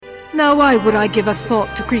Now why would I give a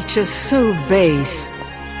thought to creatures so base,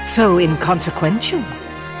 so inconsequential?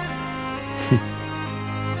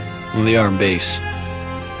 Well, they are base.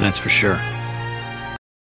 That's for sure.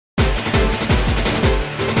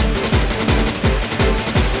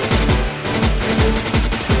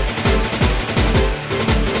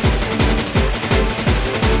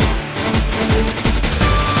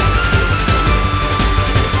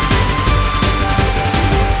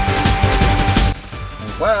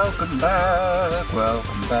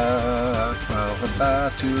 Welcome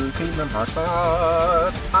back to Kingdom Hearts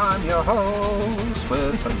Pod. I'm your host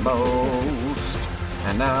with the most,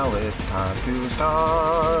 and now it's time to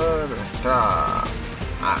start.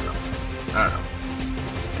 I don't know.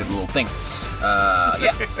 Just did a little thing.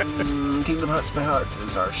 Kingdom Hearts by Heart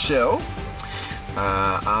is our show.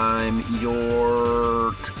 I'm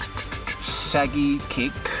your saggy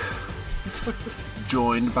cake,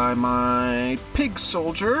 joined by my pig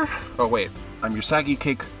soldier. Oh wait, I'm your saggy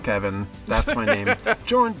cake, Kevin. That's my name.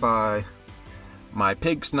 Joined by my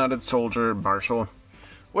pig snutted soldier, Marshall.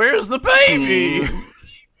 Where's the baby?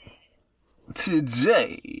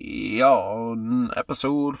 Today, on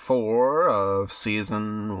episode 4 of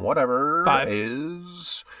season whatever 5.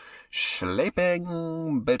 is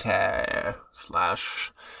Sleeping Beauty /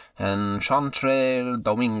 Enchantre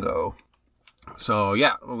Domingo. So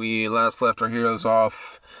yeah, we last left our heroes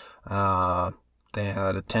off. They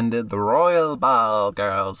had attended the Royal Ball,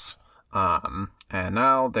 girls. And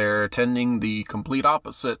now they're attending the complete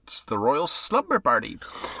opposite, the Royal Slumber Party.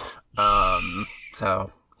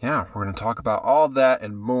 So yeah, we're going to talk about all that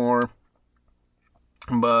and more.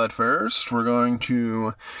 But first, we're going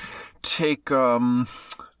to take a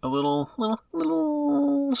little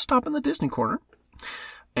stop in the Disney corner.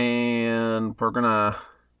 And we're going to,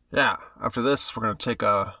 after this, we're going to take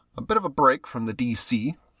a bit of a break from the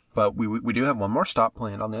DC. But we do have one more stop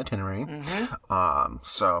planned on the itinerary. Mm-hmm.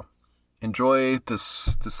 So enjoy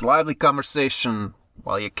this lively conversation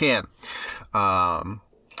while you can. And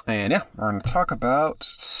yeah, we're going to talk about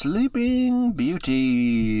Sleeping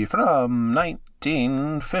Beauty from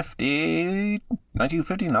 1959.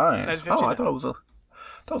 Oh, I thought it was a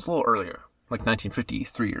little earlier, like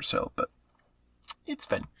 1953 or so, but it's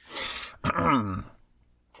fun.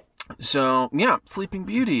 So yeah, Sleeping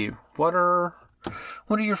Beauty. What are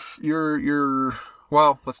your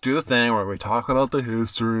well, let's do the thing where we talk about the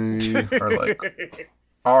history or like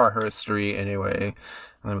our history anyway.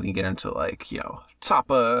 And then we can get into like, top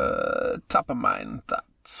of mind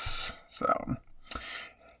thoughts. So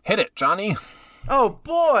hit it, Johnny. Oh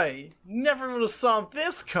boy, never would have saw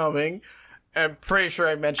this coming. I'm pretty sure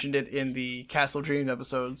I mentioned it in the Castle Dreams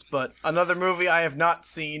episodes, but another movie I have not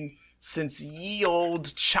seen since ye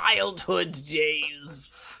old childhood days.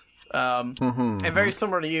 And very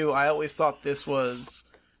similar to you, I always thought this was...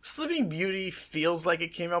 Sleeping Beauty feels like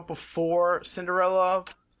it came out before Cinderella.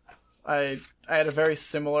 I had a very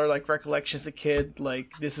similar recollection as a kid.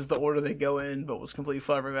 This is the order they go in, but was completely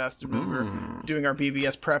flabbergasted when we were doing our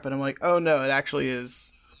BBS prep, and I'm like, oh no, it actually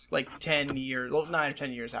is 9 or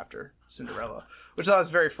 10 years after Cinderella, which I thought was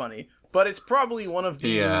very funny. But it's probably one of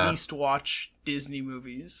the least watched Disney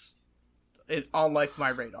movies on my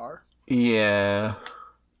radar. Yeah.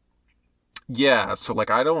 Yeah, so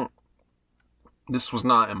this was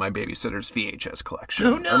not in my babysitter's VHS collection.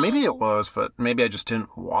 Oh, no. Or maybe it was, but maybe I just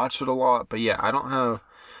didn't watch it a lot. But yeah, I don't have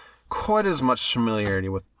quite as much familiarity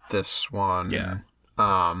with this one. Yeah.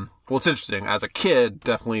 Well, it's interesting. As a kid,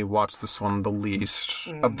 definitely watched this one the least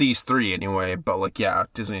of these three anyway. But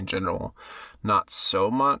Disney in general, not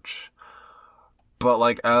so much.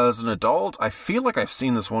 But as an adult, I feel like I've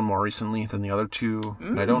seen this one more recently than the other two.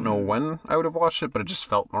 And I don't know when I would have watched it, but it just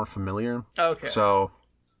felt more familiar. Okay. So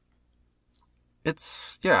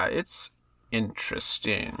it's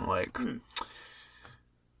interesting.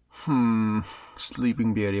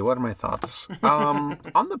 Sleeping Beauty. What are my thoughts? On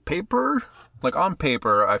paper,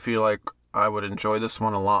 I feel like I would enjoy this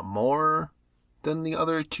one a lot more than the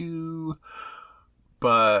other two.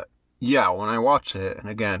 But yeah, when I watch it, and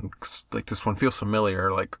again, this one feels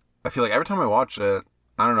familiar, I feel like every time I watch it,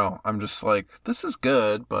 I don't know, I'm just this is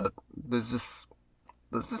good, but there's just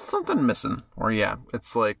something missing. Or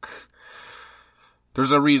it's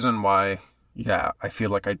there's a reason why, I feel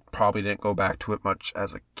like I probably didn't go back to it much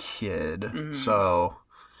as a kid. Mm-hmm. So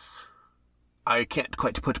I can't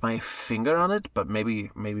quite put my finger on it, but maybe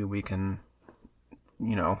we can,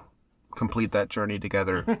 complete that journey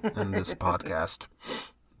together in this podcast.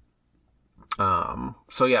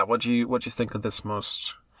 So yeah, what'd you think of this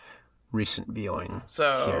most recent viewing?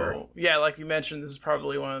 So yeah, like you mentioned, this is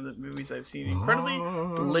probably one of the movies I've seen incredibly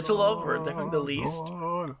little of, or definitely the least.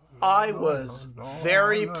 I was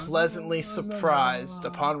very pleasantly surprised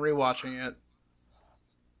upon rewatching it.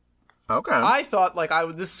 Okay. I thought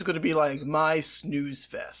this is going to be like my snooze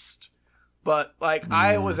fest, but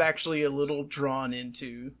I was actually a little drawn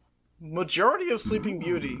into majority of Sleeping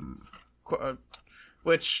Beauty,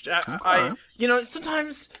 which I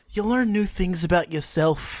sometimes you learn new things about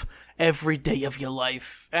yourself every day of your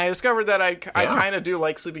life, and I discovered that I kind of do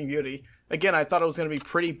like Sleeping Beauty. Again, I thought it was going to be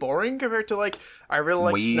pretty boring compared to I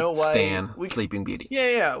really like Snow White. Sleeping Beauty.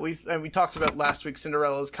 Yeah. We talked about last week.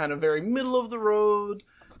 Cinderella's kind of very middle of the road.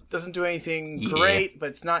 Doesn't do anything great, but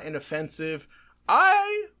it's not inoffensive.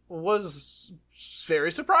 I was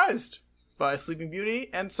very surprised by Sleeping Beauty,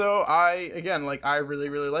 and so I really,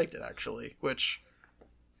 really liked it, actually, which...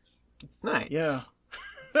 Nice. Yeah.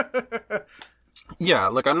 Yeah,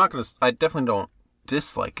 I'm not gonna... I definitely don't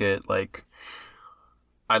dislike it.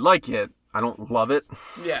 I like it. I don't love it.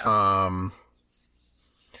 Yeah.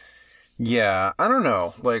 Yeah, I don't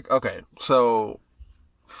know. Okay, so...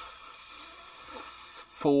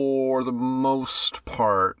 For the most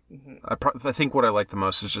part, I think what I like the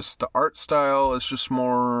most is just the art style is just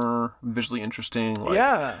more visually interesting.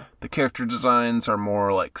 The character designs are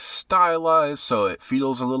more stylized, so it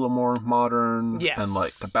feels a little more modern. Yes. And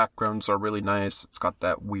the backgrounds are really nice. It's got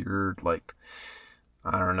that weird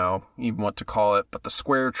I don't know even what to call it, but the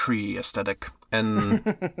square tree aesthetic. And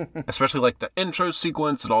especially the intro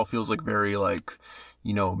sequence, it all feels very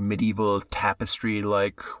medieval tapestry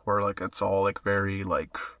where it's all very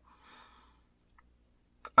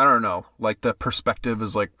I don't know, the perspective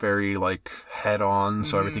is very head on,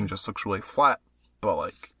 so everything just looks really flat,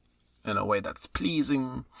 but in a way that's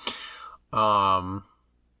pleasing. And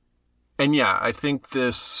yeah, I think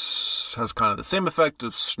this has kind of the same effect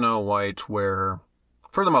of Snow White, where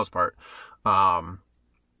for the most part the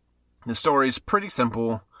story's pretty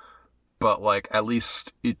simple, but at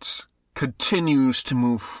least it's continues to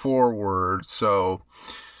move forward, so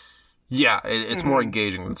yeah, it's more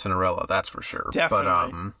engaging than Cinderella, that's for sure.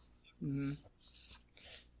 Definitely. But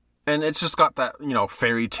and it's just got that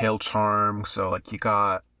fairy tale charm. So you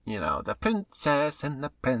got the princess and the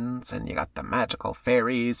prince, and you got the magical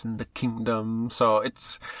fairies in the kingdom. So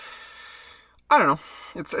it's I don't know,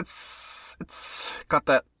 it's got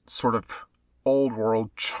that sort of old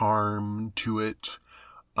world charm to it.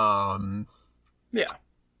 Yeah.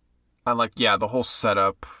 And the whole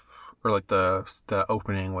setup, or the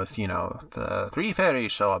opening with the three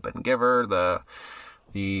fairies show up and give her the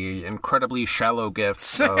incredibly shallow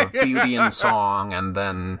gifts of beauty and song, and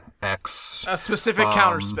then X, a specific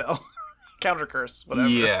counterspell, counter curse, whatever.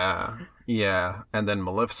 Yeah, and then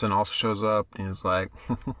Maleficent also shows up and is like,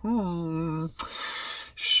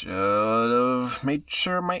 should have made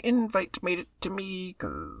sure my invite made it to me,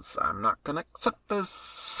 because I'm not gonna accept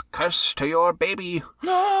this curse to your baby.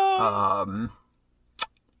 No.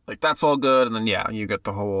 That's all good, and then yeah, you get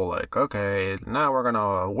the whole okay, now we're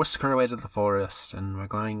gonna whisk her away to the forest, and we're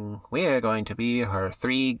going to be her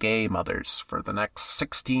 3 gay mothers for the next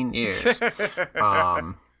 16 years.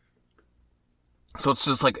 So it's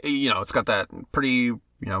just it's got that pretty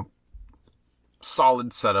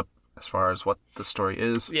solid setup as far as what the story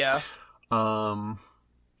is. Yeah.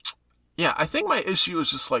 Yeah, I think my issue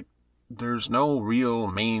is just there's no real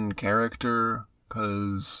main character,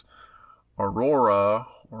 because Aurora,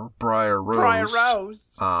 or Briar Rose,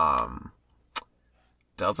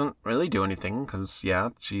 doesn't really do anything, because yeah,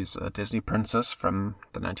 she's a Disney princess from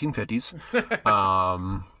the 1950s.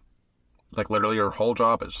 Literally her whole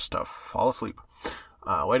job is just to fall asleep.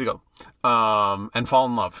 Way to go. And fall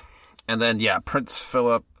in love. And then yeah, Prince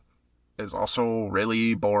Philip is also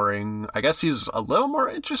really boring. I guess he's a little more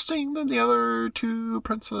interesting than the other 2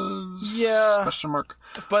 princes. Yeah. Question mark.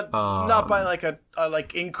 But not by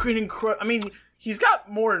I mean, he's got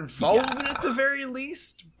more involvement at the very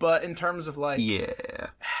least, but in terms of yeah,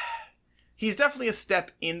 he's definitely a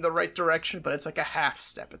step in the right direction, but it's a half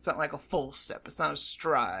step. It's not a full step. It's not a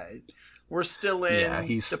stride. We're still in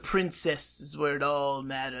the princess is where it all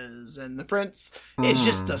matters, and the prince is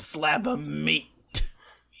just a slab of meat.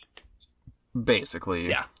 Basically.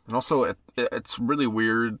 Yeah. And also, it's really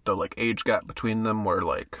weird, the age gap between them, where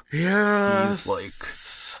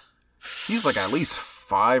yes, he's at least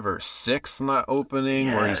 5 or 6 in that opening,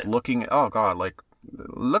 where he's looking, oh god,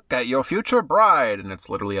 look at your future bride, and it's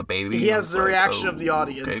literally a baby. He has the reaction of the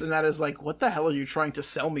audience, and that is what the hell are you trying to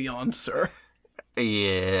sell me on, sir?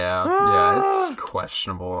 Yeah, it's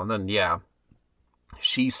questionable. And then yeah,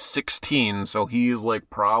 she's 16, so he's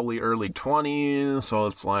probably early 20s, so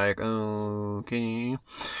it's okay.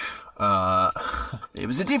 It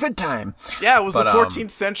was a different time. Yeah, it was the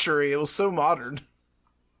 14th century. It was so modern.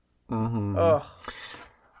 Mm-hmm. Ugh.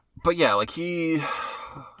 But yeah, like, he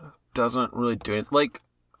doesn't really do it. Like,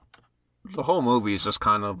 the whole movie is just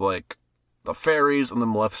kind of like the fairies and the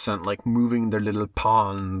Maleficent, like, moving their little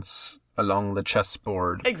pawns along the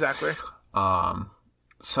chessboard. Exactly.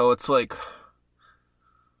 So it's like,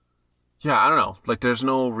 yeah, I don't know. Like, there's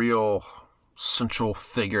no real central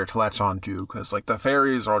figure to latch onto, because, like, the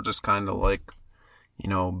fairies are just kind of like, you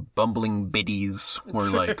know, bumbling biddies,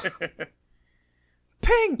 where, like,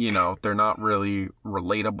 Pink! you know, they're not really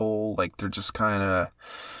relatable. Like, they're just kind of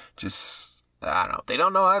just, I don't know, they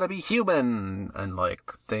don't know how to be human, and, like,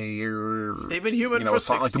 They've been human, you know, for it's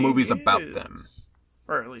not like the 16 movie's years. about them.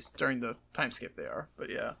 Or at least during the time skip they are, but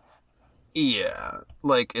yeah. Yeah,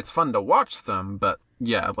 like, it's fun to watch them, but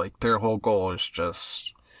yeah, like, their whole goal is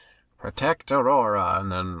just protect Aurora,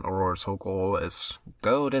 and then Aurora's whole goal is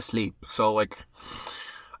go to sleep. So, like,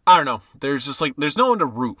 I don't know, there's just, like, there's no one to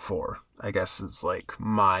root for, I guess, is, like,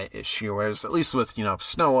 my issue. Whereas, at least with, you know,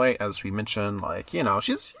 Snow White, as we mentioned, like, you know,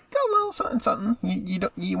 she's got a little something.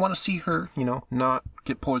 You want to see her, you know, not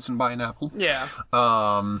get poisoned by an apple. Yeah.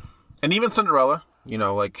 And even Cinderella, you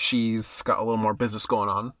know, like, she's got a little more business going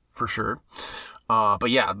on, for sure. But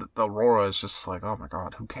yeah, the Aurora is just like, oh my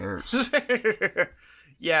god, who cares?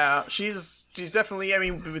 Yeah, she's definitely, I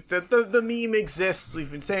mean, the meme exists,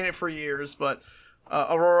 we've been saying it for years, but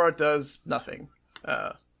Aurora does nothing.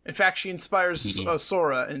 In fact, she inspires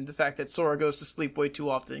Sora, and the fact that Sora goes to sleep way too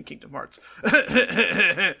often in Kingdom Hearts.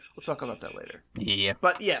 We'll talk about that later. Yeah.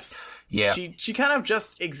 But yes, Yeah. she kind of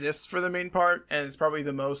just exists for the main part, and is probably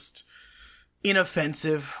the most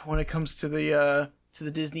inoffensive when it comes to the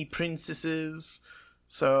Disney princesses.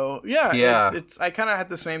 So yeah. It's I kind of had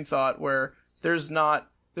the same thought where there's not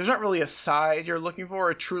really a side you're looking for.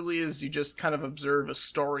 It truly is, you just kind of observe a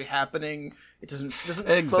story happening. It doesn't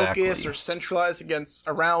focus or centralize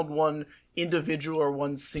around one individual or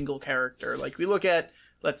one single character. Like, we look at,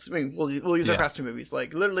 we'll use our past two movies.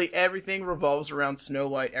 Like, literally everything revolves around Snow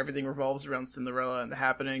White, everything revolves around Cinderella and the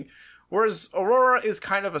happening. Whereas Aurora is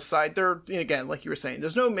kind of a side. Again, like you were saying,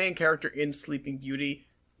 there's no main character in Sleeping Beauty.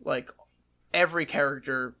 Like, every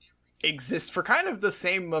character exists for kind of the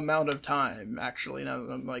same amount of time, actually, now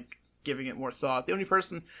that I'm, like, giving it more thought. The only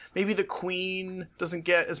person, maybe the Queen doesn't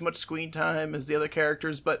get as much screen time as the other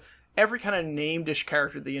characters, but every kind of named-ish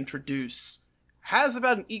character they introduce has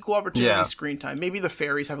about an equal opportunity screen time. Maybe the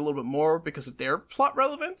fairies have a little bit more because of their plot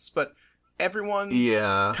relevance, but everyone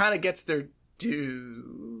kind of gets their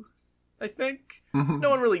due, I think. Mm-hmm. No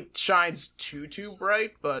one really shines too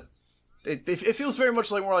bright, but it feels very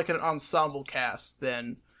much like more like an ensemble cast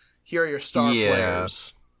than here are your star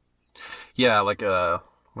players. Yeah, like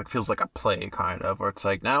feels like a play, kind of, where it's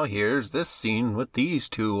like, now here's this scene with these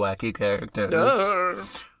two wacky characters.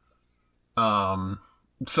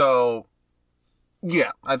 So,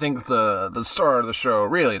 yeah, I think the star of the show,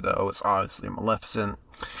 really, though, is obviously Maleficent.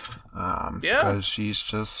 Because she's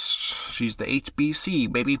the HBC,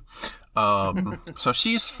 baby. So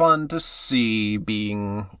she's fun to see,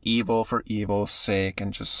 being evil for evil's sake,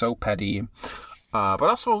 and just so petty. But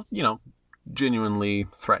also, you know, genuinely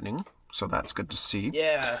threatening. So that's good to see.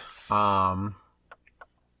 Yes.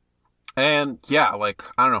 And yeah, like,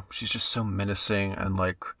 I don't know, she's just so menacing, and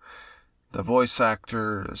like the voice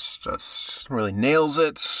actor is just really nails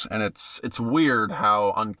it, and it's weird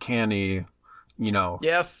how uncanny, you know,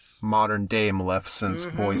 modern day Maleficent's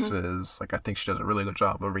voice is. Like, I think she does a really good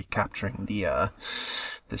job of recapturing the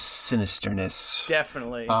sinisterness.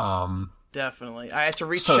 Definitely. Definitely. I had to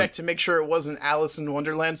recheck to make sure it wasn't Alice in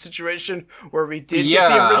Wonderland situation where we did get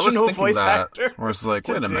the original voice actor. Where it's like,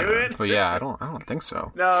 wait a minute. But yeah, I don't think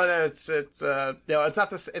so. No, it's not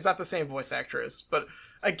the same voice actress. But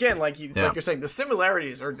again, like you're saying, the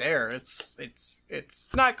similarities are there. It's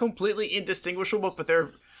not completely indistinguishable, but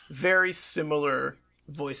they're very similar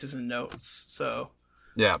voices and notes. So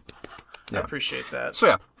yeah. I appreciate that. So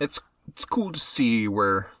yeah, it's cool to see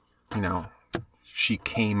where, you know, she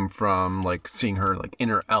came from, like, seeing her, like,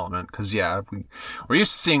 inner element, because, yeah, we're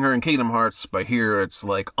used to seeing her in Kingdom Hearts, but here it's,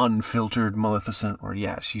 like, unfiltered Maleficent, where,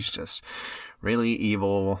 yeah, she's just really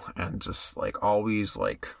evil, and just, like, always,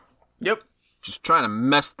 like, just trying to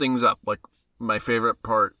mess things up. Like, my favorite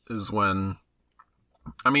part is when,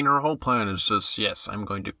 I mean, her whole plan is just, yes, I'm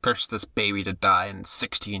going to curse this baby to die in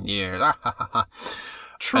 16 years,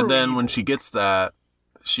 True. And then when she gets that,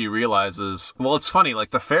 she realizes, well, it's funny,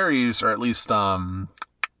 like, the fairies, or at least, the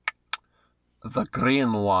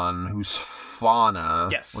green one, who's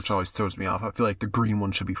Fauna, which always throws me off. I feel like the green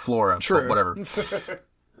one should be Flora, but whatever.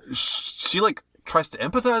 She, like, tries to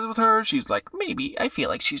empathize with her. She's like, maybe, I feel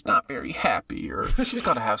like she's not very happy, or she's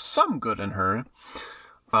got to have some good in her.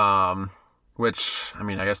 which, I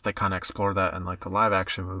mean, I guess they kind of explore that in, like, the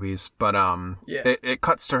live-action movies, but, Yeah. it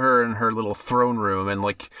cuts to her in her little throne room, and,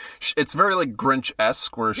 like, it's very, like,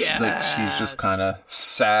 Grinch-esque, where like, she's just kind of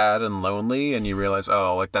sad and lonely, and you realize,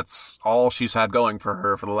 oh, like, that's all she's had going for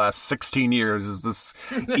her for the last 16 years is this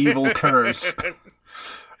evil curse.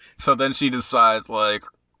 So then she decides, like,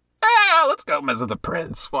 let's go mess with the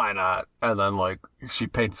prince. Why not? And then, like, she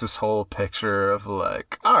paints this whole picture of,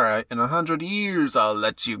 like, all right, in 100 years, I'll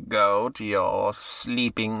let you go to your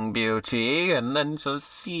sleeping beauty, and then she'll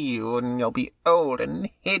see you, and you'll be old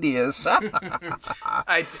and hideous.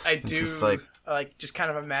 I do just like like- just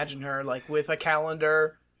kind of imagine her like with a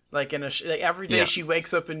calendar, like in a like every day Yeah. she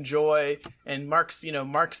wakes up in joy and marks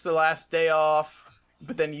the last day off,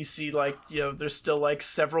 but then you see like there's still like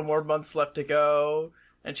several more months left to go,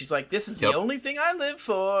 and she's like, this is the Yep. only thing I live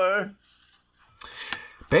for.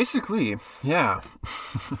 Basically, yeah.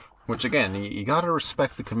 Which, again, you gotta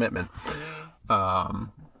respect the commitment.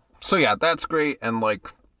 So, yeah, that's great, and,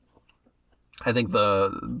 like, I think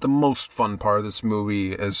the most fun part of this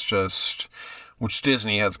movie is just, which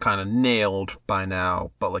Disney has kind of nailed by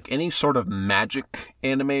now, but, like, any sort of magic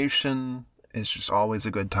animation is just always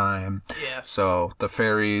a good time. Yes. So the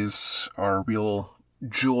fairies are a real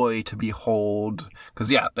joy to behold, because,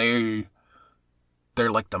 yeah, they're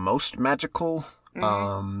like the most magical,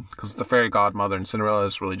 because the fairy godmother in Cinderella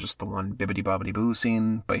is really just the one bibbidi bobbidi boo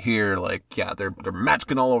scene, but here, like, yeah, they're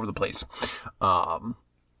magicking all over the place.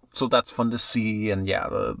 So that's fun to see, and yeah,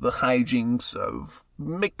 the hijinks of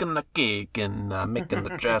making the cake and making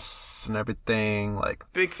the dress and everything, like,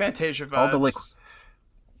 Big Fantasia vibes. all the, like,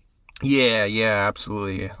 yeah,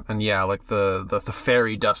 absolutely. And yeah, like the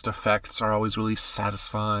fairy dust effects are always really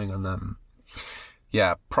satisfying, and then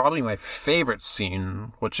yeah, probably my favorite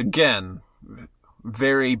scene, which again,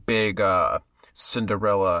 very big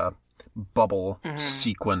Cinderella bubble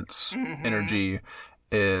sequence energy,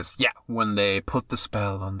 is when they put the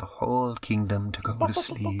spell on the whole kingdom to go to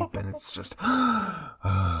sleep, and it's just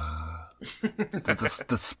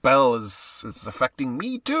the spell is affecting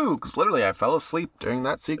me too, because literally I fell asleep during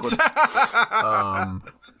that sequence.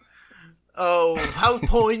 Oh, how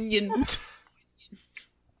poignant.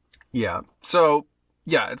 Yeah. So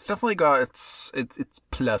yeah, it's definitely got its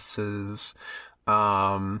pluses.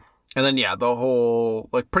 And then yeah, the whole,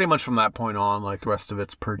 like, pretty much from that point on, like, the rest of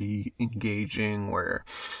it's pretty engaging, where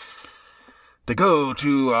they go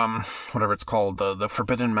to whatever it's called, the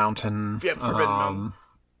Forbidden Mountain. Yeah, Forbidden Mountain.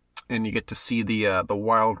 And you get to see the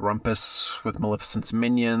Wild Rumpus with Maleficent's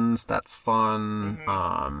minions. That's fun.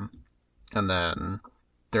 And then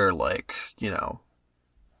they're, like,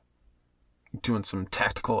 doing some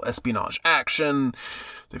tactical espionage action.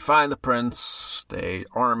 They find the prince. They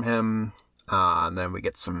arm him. And then we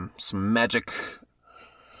get some magic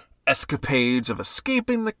escapades of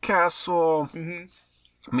escaping the castle.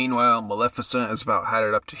 Meanwhile, Maleficent is about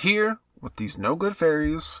headed up to here with these no good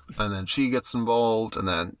fairies, and then she gets involved, and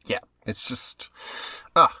then yeah, it's just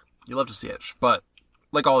you love to see it. But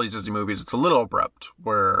like all these Disney movies, it's a little abrupt,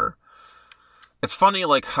 where it's funny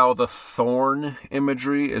like how the thorn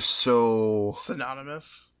imagery is so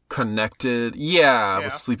Synonymous. connected, Yeah.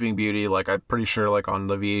 with Sleeping Beauty. Like, I'm pretty sure, like, on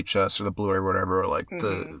the VHS or the Blu-ray or whatever, like,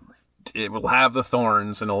 it will have the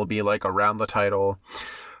thorns, and it'll be, like, around the title.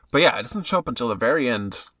 But yeah, it doesn't show up until the very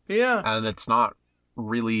end, Yeah. and it's not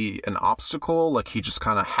really an obstacle. Like, he just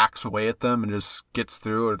kind of hacks away at them and just gets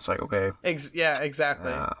through, and it's like, okay. Yeah,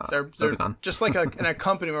 exactly. They're moving on. just like an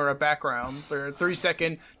accompaniment or a background. They're a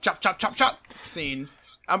 3-second chop chop chop chop scene.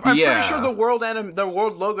 I'm pretty sure the world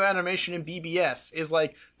logo animation in BBS is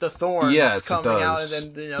like the thorns Yes, it coming out, does.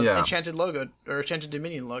 and then Yeah. Enchanted logo or Enchanted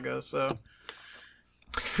Dominion logo. So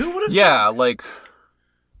who would have? Yeah, like,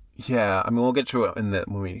 yeah, I mean, we'll get to it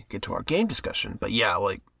when we get to our game discussion, but yeah,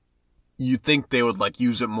 like, you'd think they would, like,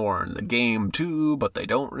 use it more in the game too, but they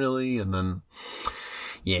don't really, and then,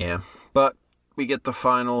 yeah. But we get the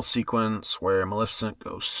final sequence where Maleficent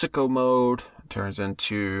goes sicko mode, turns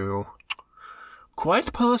into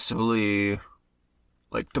quite possibly,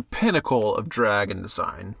 like, the pinnacle of dragon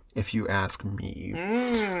design, if you ask me.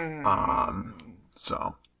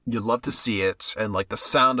 So you'd love to see it, and like the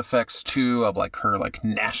sound effects too of like her like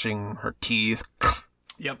gnashing her teeth.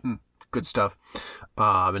 Yep. Good stuff.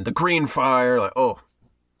 And the green fire, like oh,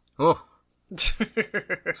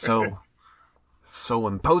 so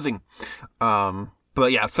imposing.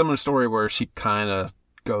 But yeah, similar story where she kind of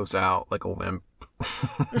goes out like a wimp.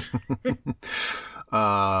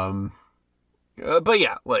 But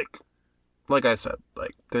yeah, like I said,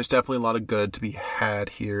 like there's definitely a lot of good to be had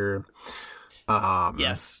here.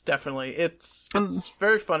 Yes, definitely. It's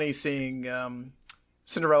very funny seeing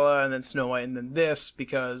Cinderella and then Snow White and then this,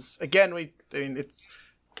 because again, it's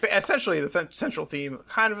essentially the central theme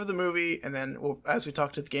kind of the movie, and then as we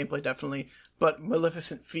talk to the gameplay, definitely, but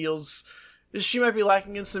Maleficent feels, she might be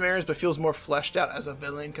lacking in some areas, but feels more fleshed out as a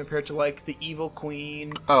villain compared to like the Evil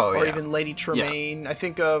Queen or even Lady Tremaine. I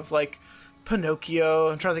think of like Pinocchio.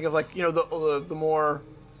 I'm trying to think of like, the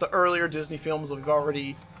earlier Disney films that we've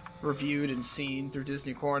already reviewed and seen through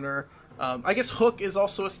Disney Corner. I guess Hook is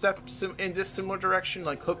also a step in this similar direction.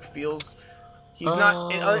 Like Hook feels he's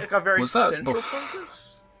not in like a very central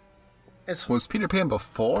focus. Was Peter Pan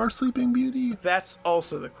before Sleeping Beauty? That's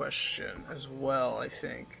also the question as well, I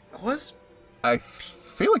think. I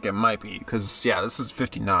feel like it might be, because, this is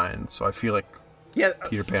 59, so I feel like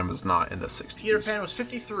Peter Pan was not in the 60s. Peter Pan was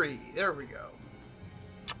 53. There we go.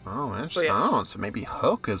 Oh, interesting. So maybe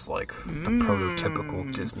Hook is like the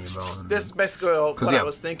prototypical Disney villain. This is basically what I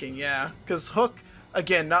was thinking, Because Hook,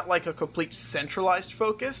 again, not like a complete centralized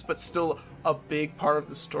focus, but still a big part of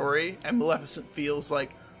the story, and Maleficent feels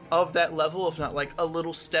like of that level, if not like a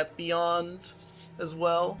little step beyond as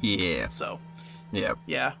well. Yeah. So. Yeah.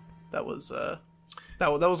 Yeah, that was that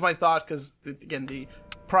was my thought, because again, the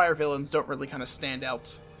prior villains don't really kind of stand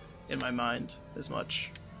out in my mind as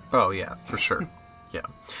much. Oh yeah, for sure. Yeah.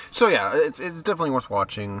 So it's definitely worth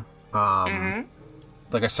watching.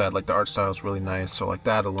 Like I said, like the art style is really nice, so like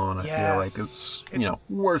that alone, I feel like it's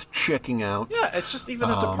worth checking out. Yeah, it's just even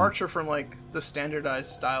a departure from like the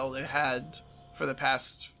standardized style they had for the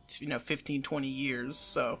past 15, 20 years.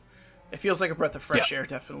 So it feels like a breath of fresh air,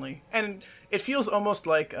 definitely, and it feels almost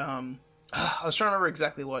like I was trying to remember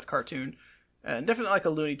exactly what cartoon, definitely like a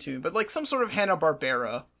Looney Tune, but like some sort of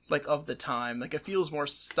Hanna-Barbera, like of the time. Like it feels more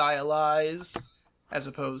stylized as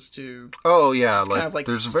opposed to like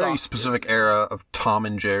there's a very specific era of Tom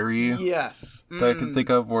and Jerry that I can think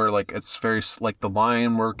of, where like it's very like the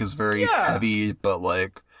line work is very heavy, but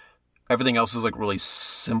like everything else is like really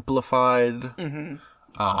simplified. And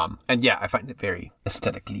I find it very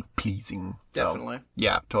aesthetically pleasing. Definitely. So,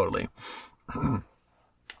 yeah, totally.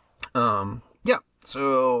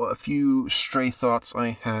 So a few stray thoughts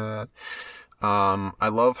I had. I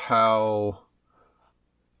love how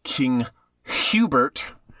King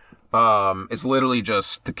Hubert is literally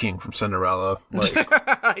just the king from Cinderella. Like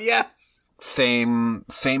yes. Same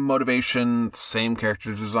motivation, same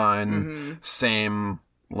character design, same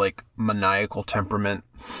like maniacal temperament.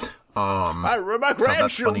 I run my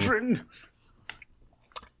grandchildren.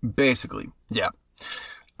 Basically, yeah.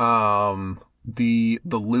 The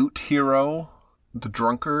lute hero, the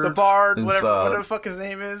drunkard, the bard, whatever the fuck his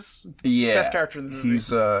name is. Yeah, best character in the movie.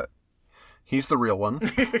 He's the real one.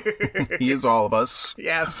 He is all of us.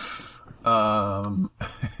 Yes. And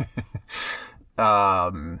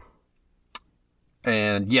I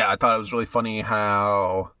thought it was really funny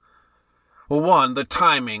how, well, one, the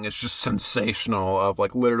timing is just sensational of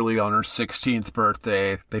like literally on her 16th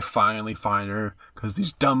birthday, they finally find her because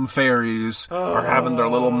these dumb fairies are having their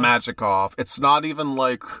little magic off. It's not even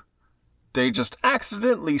like they just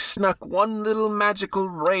accidentally snuck one little magical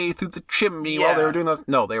ray through the chimney while they were doing that.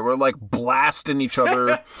 No, they were like blasting each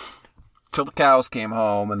other till the cows came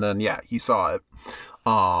home, and then he saw it.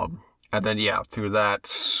 And then through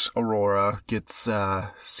that, Aurora gets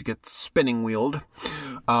spinning wheeled.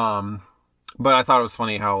 But I thought it was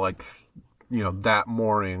funny how like that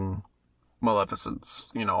morning,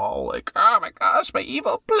 Maleficent's all like, oh my gosh, my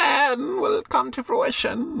evil plan will come to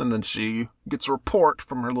fruition. And then she gets a report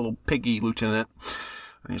from her little piggy lieutenant.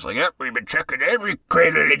 And he's like, yep, we've been checking every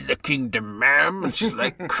cradle in the kingdom, ma'am. And she's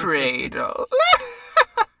like, cradle.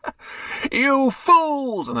 You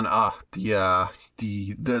fools! And then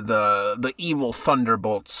the evil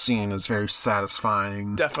thunderbolt scene is very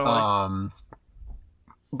satisfying. Definitely.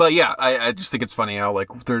 But I just think it's funny how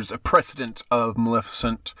like there's a precedent of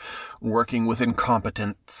Maleficent working with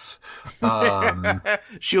incompetence.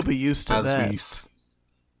 She'll be used to that.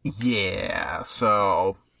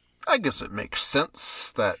 So I guess it makes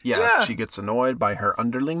sense that she gets annoyed by her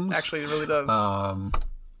underlings. Actually, it really does.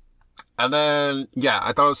 And then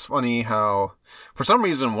I thought it was funny how, for some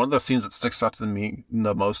reason, one of the scenes that sticks out to me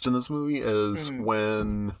the most in this movie is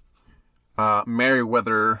when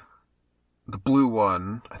Merryweather, the blue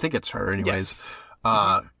one, I think it's her anyways,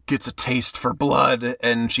 gets a taste for blood,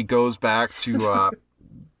 and she goes back to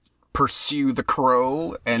pursue the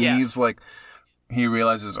crow, and he's like, he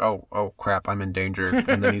realizes, oh crap, I'm in danger,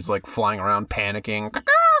 and then he's like flying around panicking,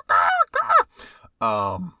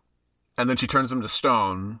 and then she turns him to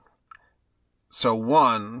stone. So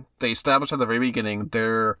one, they established at the very beginning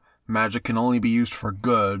their magic can only be used for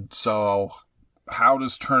good, so how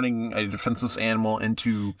does turning a defenseless animal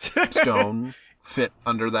into stone fit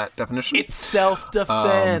under that definition. It's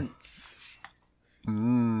self-defense.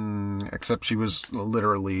 Except she was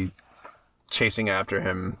literally chasing after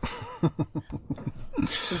him.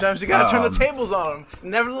 Sometimes you gotta turn the tables on him.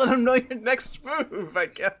 Never let him know your next move, I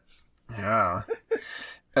guess. Yeah.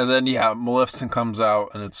 And then, Maleficent comes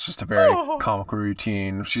out, and it's just a very comical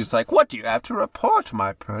routine. She's like, "What do you have to report,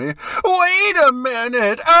 my pretty? Wait a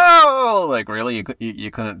minute! Oh!" Like, really? You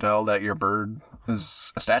couldn't tell that your bird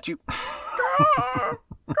is a statue?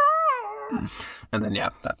 And then,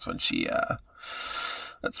 that's when she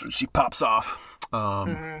pops off.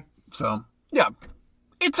 So, yeah.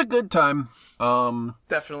 It's a good time.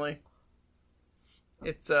 Definitely.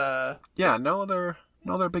 It's, Yeah, no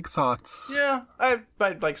other big thoughts. Yeah, I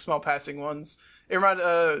like small passing ones.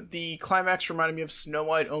 The climax reminded me of Snow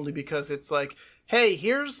White only because it's like, hey,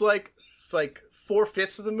 here's like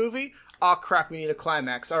 4/5 of the movie. Oh crap, we need a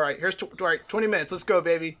climax. All right, here's 20 minutes. Let's go,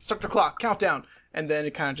 baby. Start the clock. Countdown. And then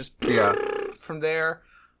it kind of just from there.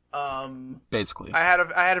 Basically, I had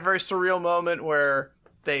a very surreal moment where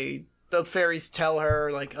the fairies tell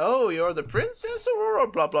her like, oh, you're the Princess Aurora,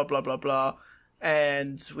 blah blah blah blah blah.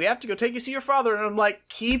 And we have to go take you to see your father. And I'm like,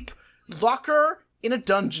 lock her in a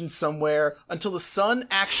dungeon somewhere until the sun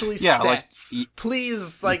actually sets.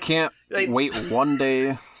 Please, like... You can't wait one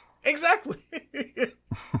day. Exactly.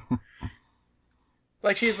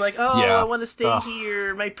 Like, she's like, I want to stay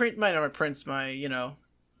here. I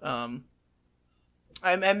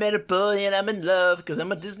met a boy and I'm in love because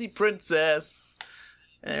I'm a Disney princess.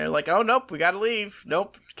 And they're like, oh, nope, we gotta leave.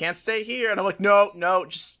 Nope, can't stay here. And I'm like, no,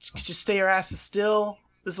 just stay your asses still.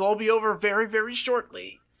 This will all be over very, very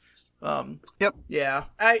shortly. Yep. Yeah.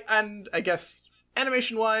 I guess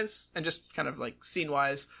animation-wise and just kind of like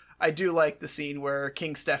scene-wise, I do like the scene where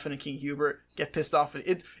King Stefan and King Hubert get pissed off.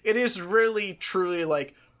 It is really, truly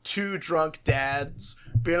like two drunk dads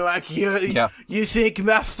being like, you think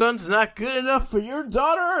my son's not good enough for your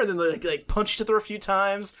daughter? And then they like punch each other a few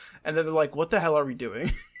times. And then they're like, what the hell are we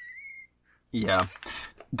doing? Yeah.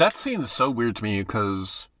 That scene is so weird to me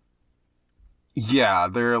because,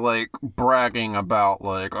 they're like bragging about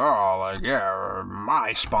like,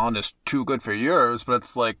 my spawn is too good for yours. But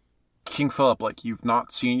it's like, King Philip, like, you've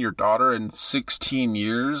not seen your daughter in 16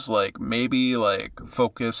 years. Like, maybe like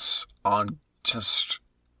focus on just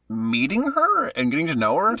meeting her and getting to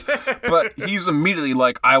know her. But he's immediately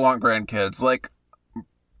like, I want grandkids. Like,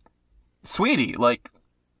 sweetie, like,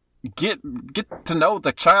 get to know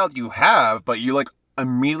the child you have, but you like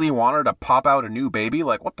immediately want her to pop out a new baby.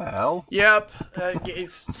 Like, what the hell? Yep.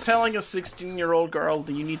 It's telling a 16-year-old girl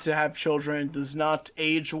that you need to have children does not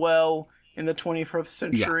age well in the 21st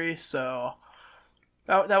century. Yeah. So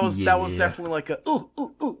that was definitely like a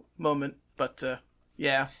ooh moment. But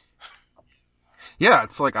yeah. Yeah,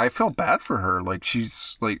 it's like I feel bad for her. Like,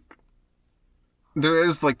 she's like, there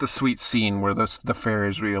is like the sweet scene where the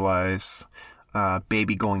fairies realize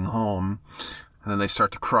baby going home, and then they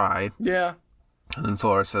start to cry. Yeah. And then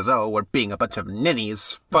Flora says, oh, we're being a bunch of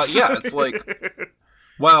ninnies. But yeah, it's like,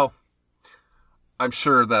 well, I'm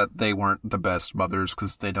sure that they weren't the best mothers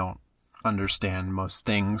because they don't understand most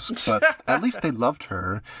things, but at least they loved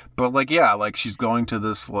her. But like, like she's going to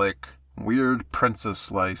this like weird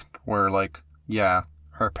princess life where like,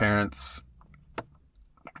 her parents,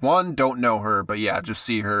 one, don't know her, but just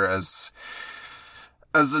see her as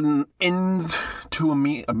an end to a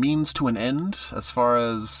means to an end, as far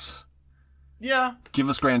as give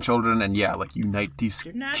us grandchildren and like unite these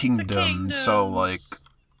kingdoms. So like,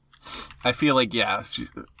 I feel like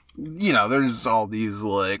there's all these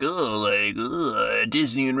like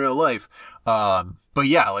Disney in real life, but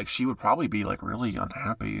like she would probably be like really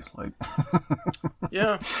unhappy, like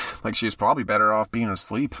like she's probably better off being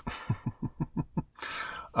asleep.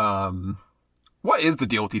 What is the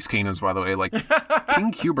deal with these kingdoms, by the way? Like,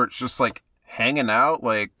 King Hubert's just, like, hanging out,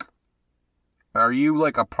 like, are you,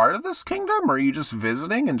 like, a part of this kingdom? Or are you just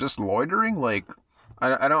visiting and just loitering? Like,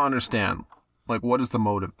 I don't understand. Like, what is the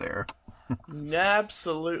motive there?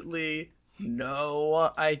 Absolutely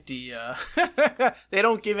no idea. They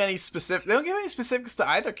don't give any specifics to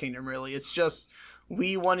either kingdom, really. It's just,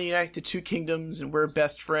 we want to unite the two kingdoms and we're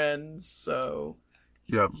best friends, so...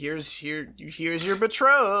 Yep. Here's your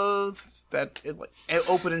betrothed. That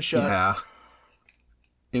open and shut. Yeah.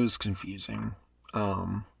 It was confusing.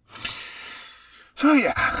 So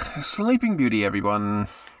Sleeping Beauty, everyone.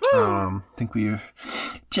 I think we've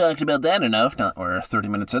talked about that enough. We're 30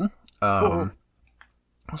 minutes in. So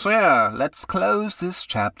let's close this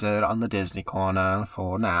chapter on the Disney Corner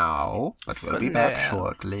for now. But we'll be back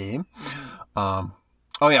shortly.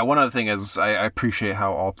 Oh yeah, one other thing is I appreciate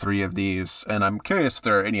how all three of these, and I'm curious if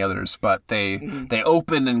there are any others, but they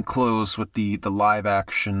open and close with the live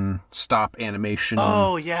action stop animation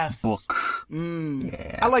Oh, yes. book.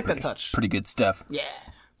 Yeah, I like that touch. Pretty good stuff. Yeah.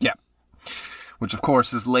 Yeah. Which of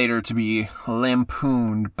course is later to be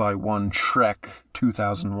lampooned by one Shrek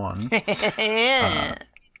 2001.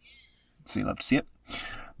 So you'll have to see it.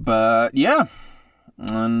 But yeah.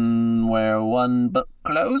 And where one book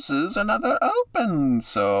closes, another opens.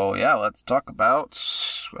 So yeah, let's talk about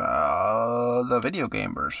the video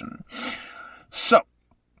game version. So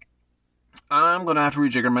I'm gonna have to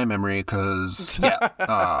rejigger my memory because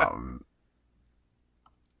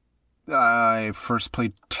I first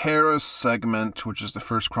played Terra's Segment, which is the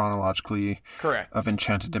first chronologically Correct. of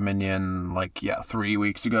Enchanted Dominion, 3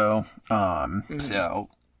 weeks ago. So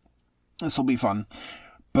this will be fun.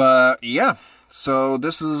 But yeah. So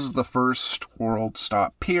this is the first world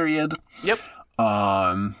stop period. Yep.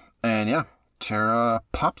 And yeah, Terra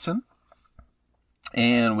pops in.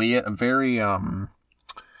 And we get a very,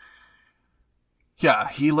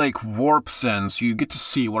 he warps in, so you get to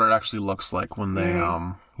see what it actually looks like when they,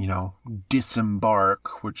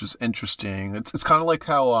 disembark, which is interesting. It's kind of like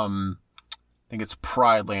how, I think it's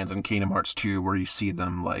Pride Lands in Kingdom Hearts 2, where you see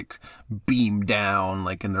them, beam down,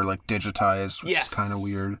 and they're, digitized, which is kind of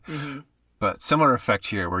weird. Mm-hmm. But similar effect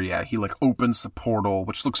here, where, he, opens the portal,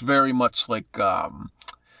 which looks very much like,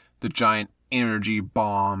 the giant energy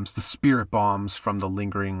bombs, the spirit bombs from the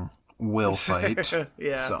Lingering Will fight.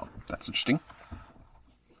 Yeah. So, that's interesting.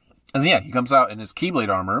 And then, he comes out in his Keyblade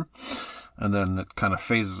armor, and then it kind of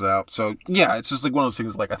phases out. So, yeah, it's just, one of those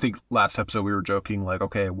things, I think last episode we were joking,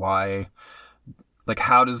 okay, why...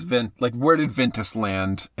 how does where did Ventus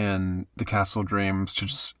land in the Castle Dreams to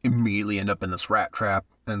just immediately end up in this rat trap?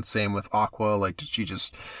 And same with Aqua, did she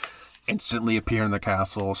just instantly appear in the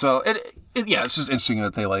castle? So, it's just interesting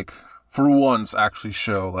that they, for once actually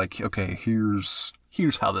show, okay, here's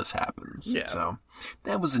how this happens. Yeah. So,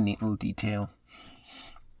 that was a neat little detail.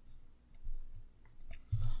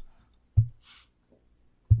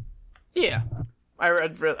 Yeah.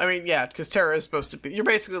 Because Terra is supposed to be... You're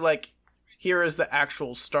basically, here is the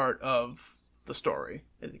actual start of the story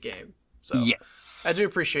in the game. So yes. I do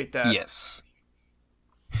appreciate that. Yes.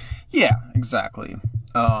 Yeah, exactly.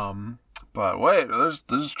 But wait,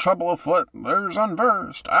 there's trouble afoot. There's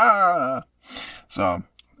Unversed. So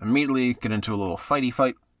immediately get into a little fighty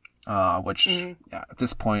fight, which at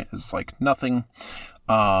this point is nothing.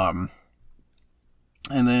 And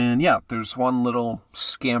then there's one little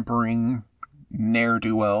scampering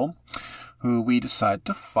ne'er-do-well who we decide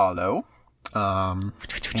to follow. And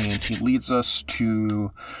he leads us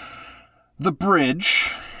to the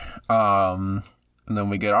bridge. And then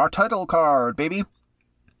we get our title card, baby.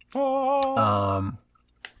 And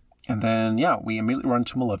then, we immediately run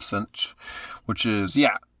to Maleficent, which is,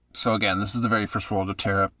 so again, this is the very first world of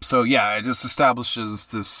Terra. So, it just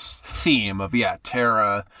establishes this theme of,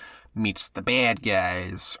 Terra meets the bad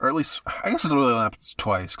guys. Or at least, I guess it really happens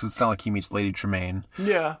twice, because it's not like he meets Lady Tremaine.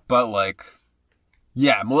 Yeah. But,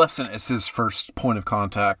 Maleficent is his first point of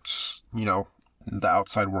contact, in the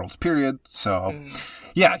outside worlds period. So,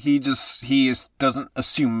 he doesn't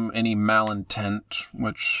assume any malintent,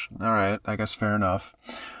 which, alright, I guess fair enough.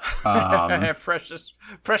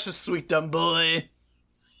 Precious sweet dumb boy.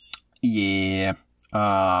 Yeah.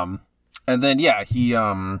 And then, he,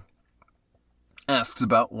 asks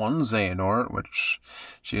about one Xehanort, which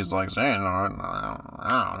she's like, Xehanort?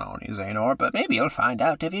 I don't know any Xehanort, but maybe you'll find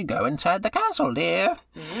out if you go inside the castle, dear.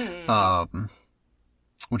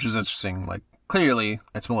 Which is interesting. Clearly,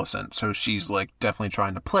 it's Maleficent, so she's, definitely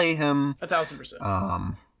trying to play him.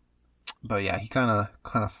 1,000%. But he kind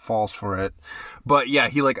of falls for it. But he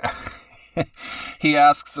he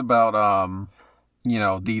asks about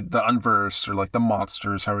the Unversed, or the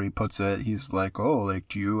monsters, however he puts it. He's like, do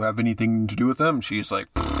you have anything to do with them? She's like,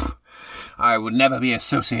 I would never be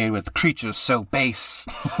associated with creatures so base.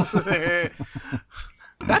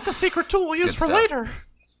 That's a secret tool we'll use for stuff. later.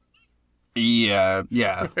 Yeah,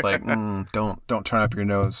 don't turn up your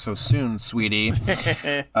nose so soon, sweetie.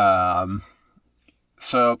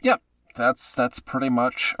 So, that's pretty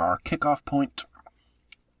much our kickoff point.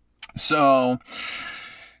 So,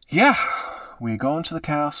 we go into the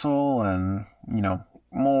castle and,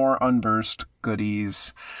 more Unversed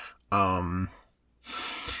goodies. I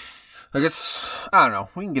guess, I don't know,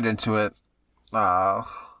 we can get into it,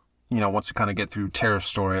 once we kind of get through Terra's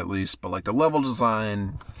story at least, but, the level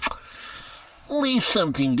design leaves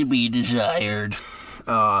something to be desired.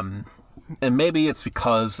 And maybe it's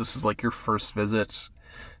because this is, your first visit.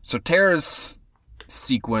 So Terra's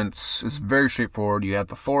sequence is very straightforward. You have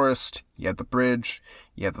the forest, you have the bridge,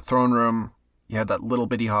 you have the throne room, you have that little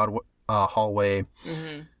bitty hallway,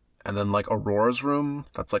 and then like Aurora's room.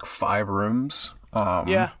 That's like 5 rooms.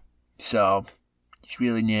 Yeah. So it's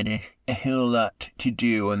really not a whole lot to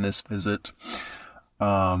do in this visit.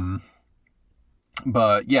 But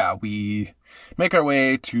yeah, we make our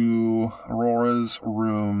way to Aurora's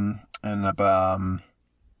room, and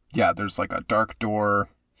yeah, there's like a dark door.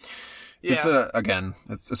 Yeah. Is it, again,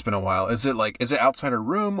 it's been a while. Is it outside her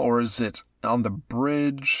room, or is it on the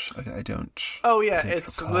bridge? I don't. Oh yeah,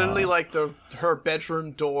 it's literally like her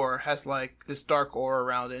bedroom door has like this dark aura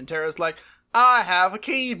around it, and Terra's like, I have a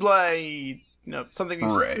keyblade. You know, something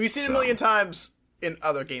we've seen a million times in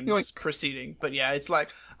other games preceding. But yeah, it's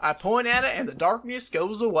like, I point at it and the darkness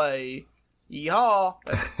goes away. Yeehaw.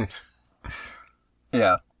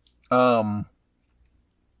 Yeah.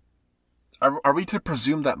 Are we to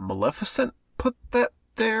presume that Maleficent put that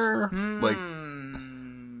there? Like,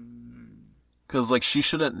 because like she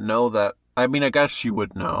shouldn't know that. I mean, I guess she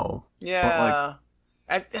would know. Yeah. But,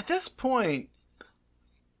 like, at this point,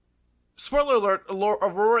 spoiler alert: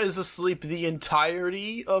 Aurora is asleep the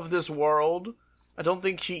entirety of this world. I don't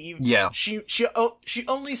think she even. Yeah. She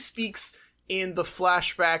only speaks in the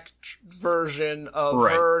flashback version of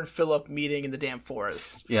her and Philip meeting in the damn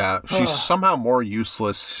forest. Yeah, she's somehow more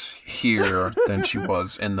useless here than she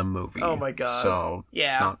was in the movie. Oh my god! So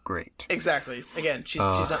it's not great. Exactly. Again,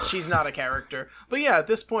 she's not a character. But yeah, at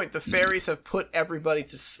this point, the fairies have put everybody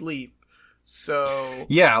to sleep. So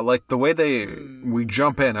yeah, like the way we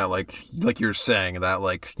jump in at like you're saying that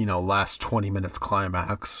like, you know, last 20 minutes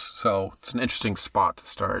climax. So it's an interesting spot to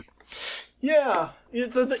start. Yeah,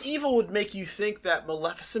 the evil would make you think that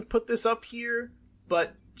Maleficent put this up here,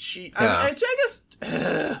 but she. I guess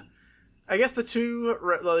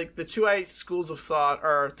the two schools of thought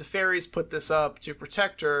are the fairies put this up to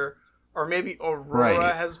protect her, or maybe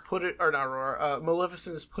Aurora has put it, or not Aurora.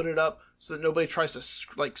 Maleficent has put it up so that nobody tries to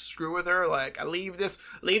screw with her. Like, I leave this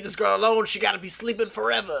girl alone. She got to be sleeping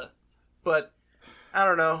forever. But I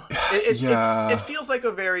don't know. It feels like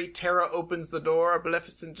a very Terra opens the door.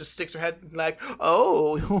 Maleficent just sticks her head like,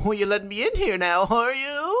 "Oh, you letting me in here now, are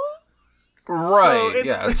you?" Right.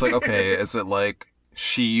 So it's like, okay, is it like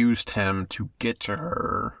she used him to get to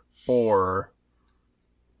her, or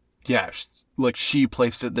like she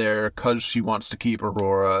placed it there because she wants to keep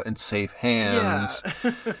Aurora in safe hands.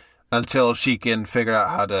 Yeah. Until she can figure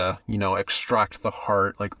out how to, you know, extract the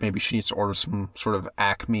heart. Like, maybe she needs to order some sort of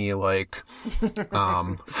Acme, like,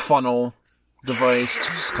 funnel device to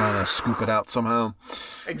just kind of scoop it out somehow.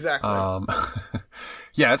 Exactly.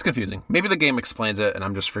 Yeah, it's confusing. Maybe the game explains it, and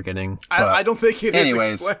I'm just forgetting. I don't think it is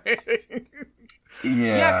explained.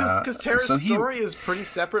 Yeah, because Terra's story is pretty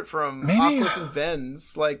separate from Aqua's and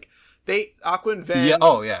Ven's. Like, Aqua and Ven...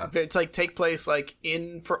 It's, like, take place, like,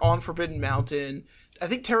 on Forbidden Mountain. I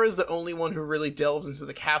think Terra's the only one who really delves into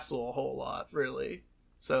the castle a whole lot, really.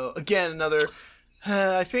 So, again, another...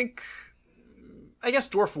 I guess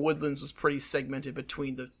Dwarf Woodlands was pretty segmented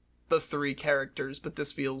between the 3 characters, but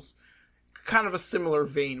this feels kind of a similar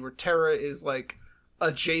vein, where Terra is, like,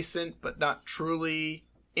 adjacent, but not truly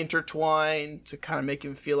intertwined, to kind of make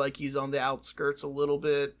him feel like he's on the outskirts a little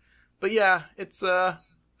bit. But yeah, it's, I'm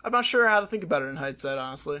not sure how to think about it in hindsight,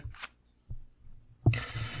 honestly.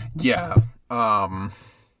 Yeah.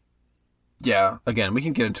 Yeah, again, we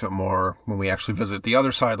can get into it more when we actually visit the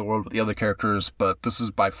other side of the world with the other characters, but this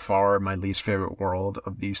is by far my least favorite world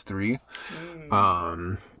of these 3.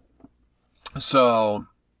 So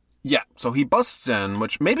he busts in,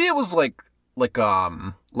 which maybe it was like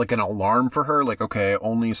an alarm for her, like, okay,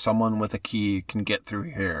 only someone with a key can get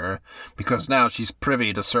through here, because now she's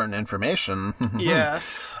privy to certain information.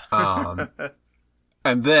 Yes.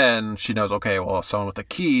 And then she knows, okay, well, someone with a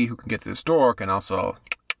key who can get through this door can also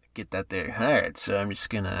get that there heart. So I'm just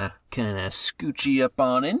gonna kind of scoochie up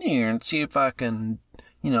on in here and see if I can,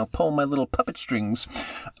 you know, pull my little puppet strings,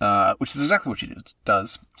 which is exactly what she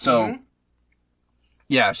does. So,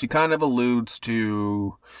 yeah, she kind of alludes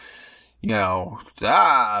to, you know,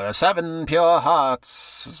 the 7 pure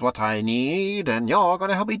hearts is what I need, and you're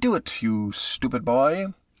gonna help me do it, you stupid boy.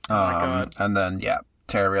 Oh my god. And then, yeah.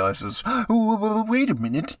 Terra realizes, oh, wait a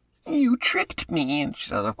minute, you tricked me. And she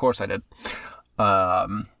says, of course I did.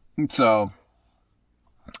 So,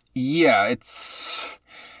 yeah, it's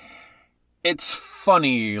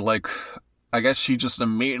funny, like, I guess she just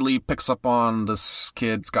immediately picks up on this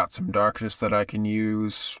kid's got some darkness that I can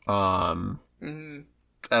use, and then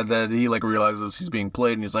he, like, realizes he's being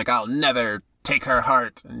played, and he's like, I'll never take her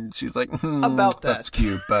heart. And she's like, about that. That's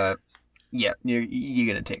cute, but... Yeah, you're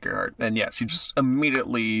gonna take her heart. And yeah, she just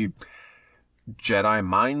immediately Jedi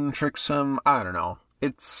mind tricks him. I don't know.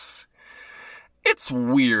 It's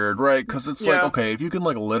weird, right? Because it's like, okay, if you can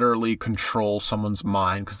like literally control someone's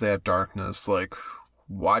mind because they have darkness, like,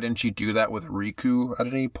 why didn't you do that with Riku at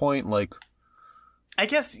any point? Like, I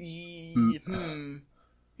guess,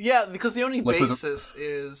 yeah, because the only basis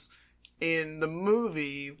is in the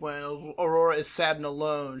movie when Aurora is sad and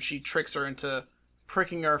alone, she tricks her into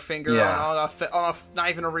pricking her finger on a not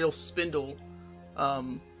even a real spindle.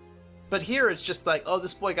 But here it's just like, oh,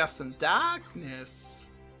 this boy got some darkness.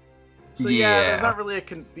 So there's not really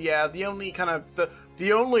the only kind of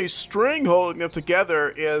the only string holding them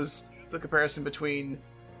together is the comparison between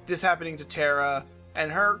this happening to Terra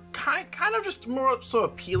and her kind of just more so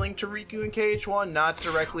appealing to Riku in KH1, not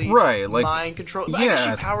directly mind control. I guess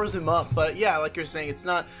she powers him up, but like you're saying, it's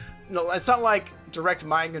not like direct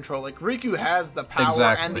mind control. Like, Riku has the power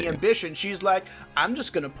and the ambition. She's like, I'm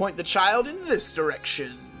just gonna point the child in this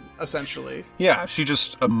direction, essentially. Yeah, she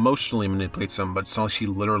just emotionally manipulates him, but it's not like she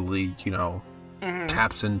literally,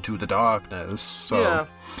 taps into the darkness. So,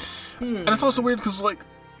 and it's also weird because like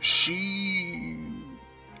she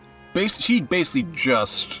basically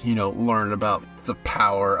just learned about the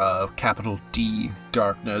power of capital D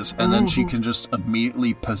darkness, and then she can just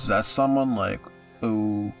immediately possess someone. Like,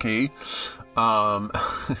 okay.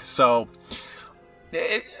 So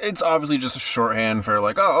it's obviously just a shorthand for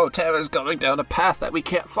like, oh, Terra's going down a path that we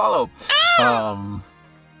can't follow.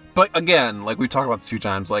 But again, like we talked about this 2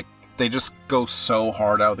 times, like they just go so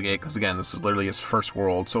hard out of the gate because again, this is literally his first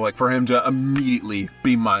world. So like for him to immediately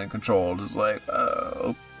be mind controlled is like,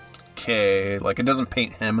 okay, like it doesn't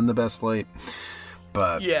paint him in the best light,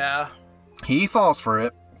 but he falls for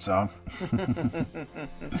it. So,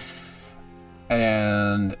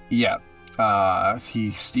 and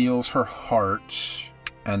he steals her heart,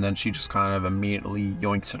 and then she just kind of immediately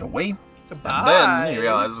yoinks it away. Goodbye. And then he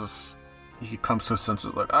realizes, he comes to his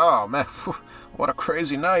senses like, oh man, what a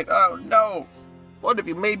crazy night. Oh no, what have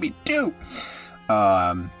you made me do?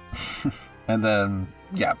 And then,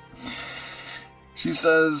 she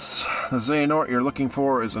says, the Xehanort you're looking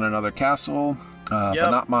for is in another castle, but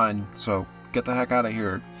not mine, so get the heck out of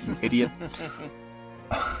here, you idiot.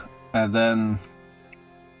 And then,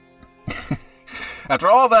 after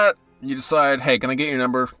all that, you decide, hey, can I get your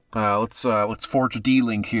number? Let's forge a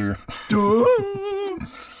D-Link here.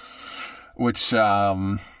 Which,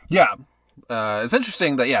 it's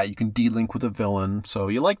interesting that, you can D-Link with a villain, so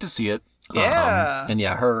you like to see it. Yeah. And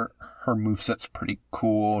her moveset's pretty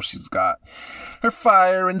cool. She's got her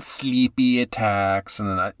fire and sleepy attacks,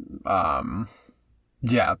 and then,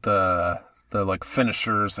 the like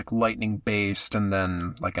finishers, like lightning based, and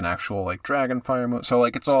then like an actual like dragon fire move. So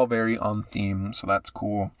like it's all very on theme, so that's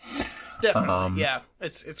cool. Definitely,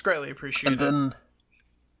 it's greatly appreciated. And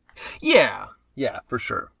then, for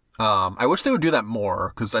sure. I wish they would do that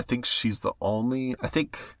more because I think she's the only. I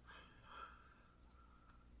think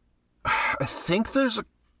there's a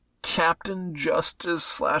Captain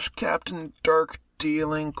Justice / Captain Dark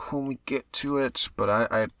D-Link when we get to it, but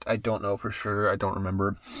I don't know for sure. I don't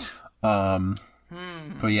remember. But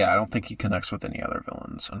I don't think he connects with any other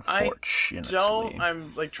villains, unfortunately.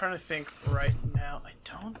 I'm like trying to think right now. I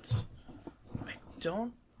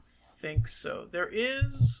don't think so. There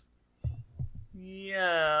is,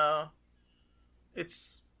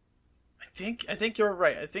 it's, I think you're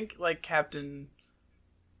right. I think like Captain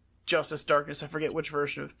Justice Darkness, I forget which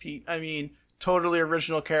version of Pete. I mean, totally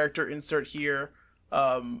original character insert here.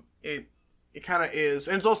 It kind of is,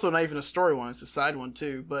 and it's also not even a story one; it's a side one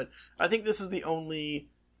too. But I think this might be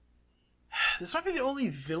the only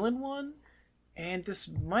villain one, and this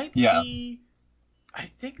might be. I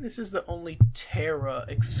think this is the only Terra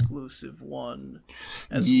exclusive one.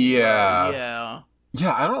 As well.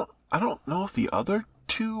 Yeah. I don't know if the other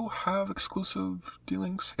 2 have exclusive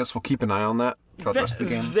D-Links. I guess we'll keep an eye on that throughout the rest of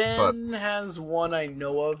the game. Ven has one I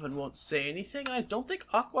know of and won't say anything. I don't think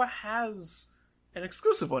Aqua has an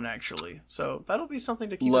exclusive one, actually. So that'll be something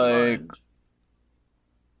to keep in mind.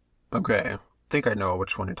 Okay. I think I know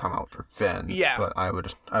which one you're talking about for Ven. Yeah. But I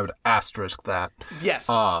would asterisk that. Yes.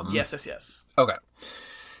 Yes. Okay.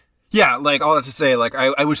 Yeah, like, all that to say, like,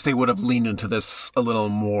 I wish they would have leaned into this a little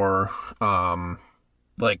more,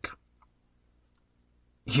 like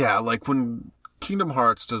when Kingdom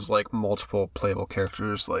Hearts does, like, multiple playable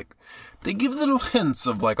characters, like, they give little hints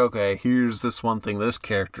of, like, okay, here's this one thing this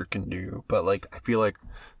character can do, but, like, I feel like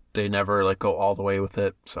they never, like, go all the way with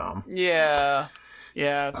it, so. Yeah.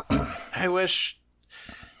 I wish...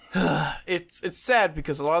 it's sad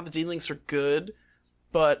because a lot of the D-Links are good,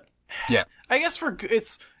 but... Yeah. I guess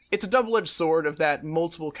it's a double-edged sword of that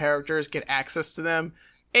multiple characters get access to them,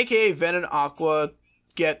 aka Ven and Aqua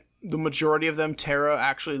get the majority of them, Terra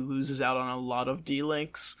actually loses out on a lot of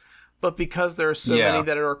D-links. But because there are so many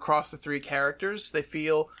that are across the 3 characters, they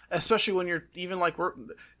feel, especially when you're even like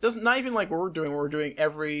not even like we're doing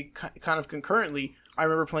every kind of concurrently. I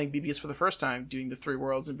remember playing BBS for the first time, doing the 3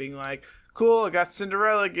 worlds and being like, cool, I got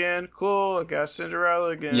Cinderella again. Cool, I got Cinderella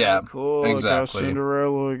again. Yeah, cool, exactly. I got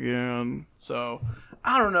Cinderella again. So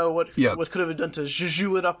I don't know what could have been done to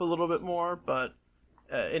zhuzh it up a little bit more, but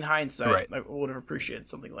in hindsight, I would have appreciated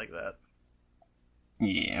something like that.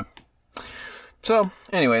 Yeah. So,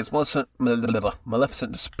 anyways,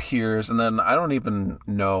 Maleficent disappears, and then I don't even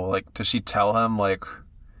know, like, does she tell him, like,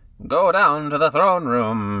 go down to the throne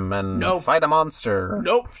room and fight a monster?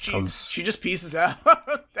 Nope, she just pieces out.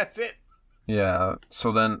 That's it. Yeah,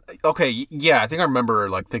 so then, okay, yeah, I think I remember,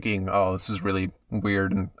 like, thinking, oh, this is really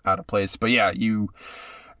weird and out of place, but yeah, you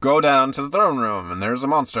go down to the throne room, and there's a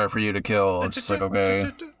monster for you to kill. It's just like, okay,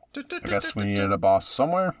 I guess we needed a boss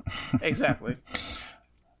somewhere. Exactly.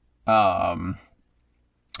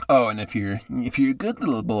 Oh, and if you're a good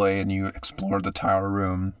little boy and you explore the tower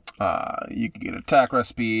room, you can get an attack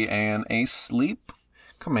recipe and a sleep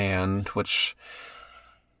command, which,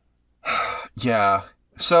 yeah.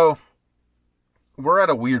 So, we're at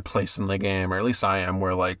a weird place in the game, or at least I am,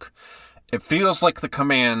 where, like, it feels like the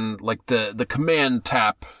command, like, the command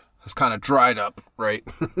tap has kind of dried up, right?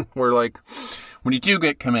 Where, like, when you do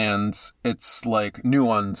get commands, it's, like, new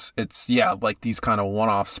ones, it's, like, these kind of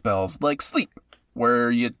one-off spells, like sleep,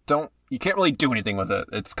 where you can't really do anything with it.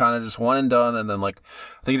 It's kind of just one and done, and then, like,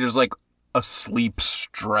 I think there's, like, a sleep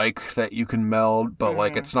strike that you can meld, but,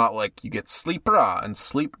 like, it's not like you get sleep ra and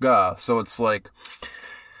sleep ga, so it's, like,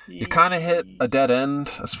 you kind of hit a dead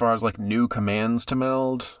end as far as, like, new commands to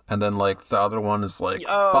meld, and then, like, the other one is, like,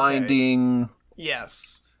 binding.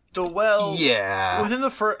 Yes. Within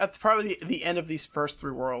at probably the end of these first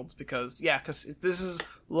 3 worlds, because this is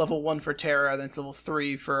level 1 for Terra, then it's level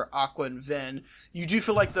 3 for Aqua and Ven. You do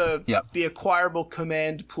feel like the acquirable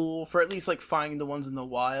command pool for at least, like, finding the ones in the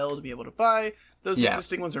wild to be able to buy those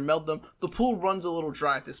existing ones or meld them. The pool runs a little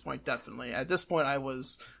dry at this point, definitely. At this point, I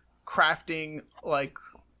was crafting, like,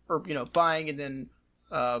 or, buying and then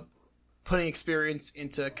putting experience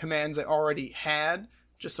into commands I already had.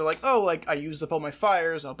 Just so, like, I used up all my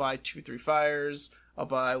fires, I'll buy 2-3 fires, I'll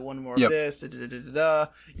buy 1 more of this,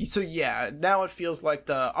 So, yeah, now it feels like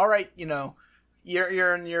alright,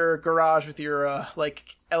 you're in your garage with your,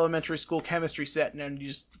 like, elementary school chemistry set, and then you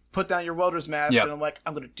just put down your welder's mask, and I'm like,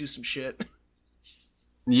 I'm gonna do some shit.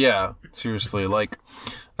 Yeah, seriously, like,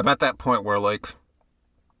 I'm at that point where, like,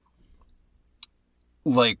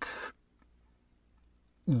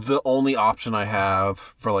 the only option I have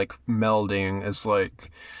for, like, melding is,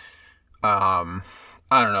 like, I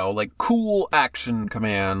don't know, like, cool action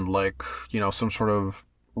command, like, some sort of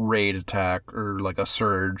raid attack or, like, a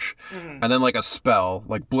surge, and then, like, a spell,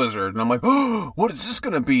 like Blizzard, and I'm like, oh, what is this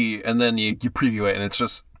gonna be? And then you preview it, and it's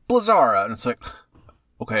just Blizzara, and it's like,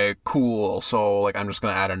 okay, cool, so, like, I'm just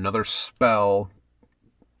gonna add another spell,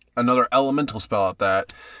 another elemental spell at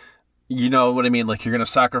that. You know what I mean? Like, you're going to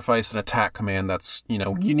sacrifice an attack command that's,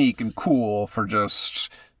 unique and cool for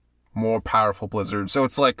just more powerful Blizzard. So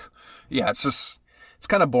it's like, it's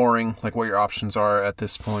kind of boring, like, what your options are at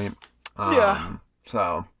this point.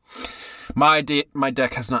 So, my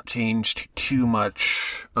deck has not changed too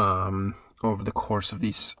much over the course of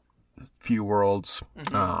these few worlds.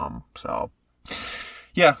 So,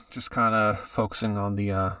 just kind of focusing on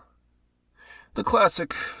the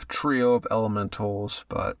classic trio of elementals,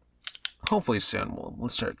 but hopefully soon we'll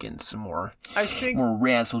start getting some more. More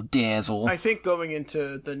razzle dazzle. I think going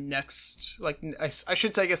into the next, like, I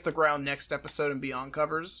should say, I guess, the ground next episode and beyond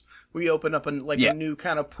covers, we open up a new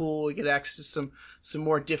kind of pool. We get access to some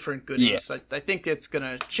more different goodies. I think it's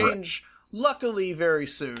gonna change, luckily, very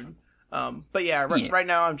soon. But right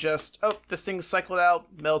now I'm just, this thing's cycled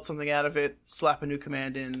out, meld something out of it, slap a new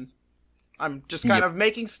command in. I'm just kind of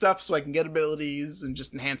making stuff so I can get abilities and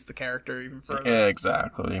just enhance the character even further.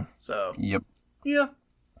 Exactly. So. Yep. Yeah.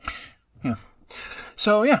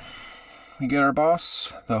 So, we get our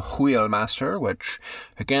boss, the Wheel Master, which,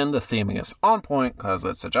 again, the theming is on point because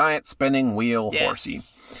it's a giant spinning wheel horsey.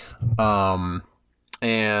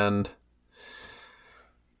 And,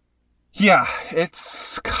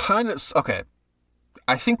 it's kind of, okay.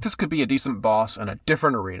 I think this could be a decent boss in a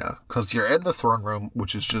different arena, because you're in the throne room,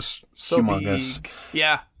 which is just so humongous. Big.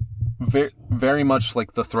 Yeah. Very, very much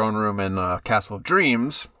like the throne room in Castle of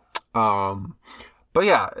Dreams.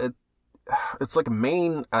 But it's like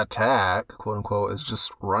main attack, quote unquote, is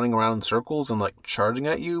just running around in circles and, like, charging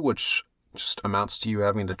at you, which just amounts to you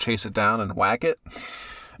having to chase it down and whack it.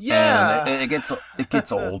 Yeah. And it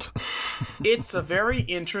gets old. It's a very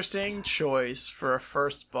interesting choice for a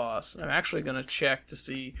first boss. I'm actually going to check to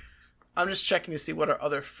see. I'm just checking to see what our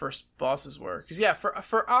other first bosses were. Because, yeah,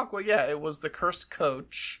 for Aqua, yeah, it was the Cursed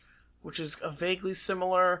Coach, which is a vaguely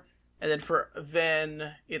similar. And then for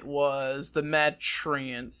Ven, it was the Mad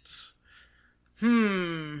Treant.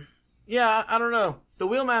 Yeah, I don't know. The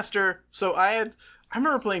Wheelmaster, so I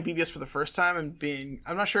remember playing BBS for the first time and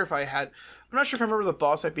I'm not sure if I remember the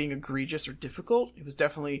boss fight being egregious or difficult. It was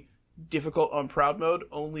definitely difficult on Proud Mode,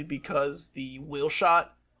 only because the wheel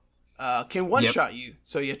shot can one-shot you.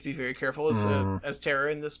 So you have to be very careful as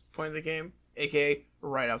Terra in this point of the game, aka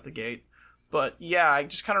right out the gate. But yeah, I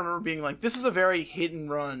just kind of remember being like, this is a very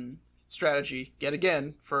hit-and-run strategy, yet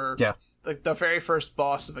again, for the very first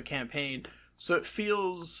boss of a campaign. So it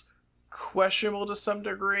feels questionable to some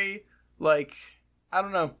degree. Like, I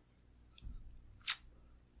don't know.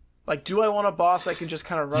 Like, do I want a boss I can just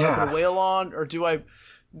kind of run up and wail on, or do I?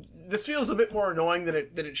 This feels a bit more annoying than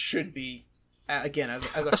it should be. Again, as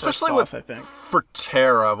a especially first boss, I think for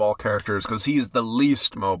Terra of all characters, because he's the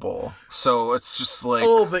least mobile. So it's just like,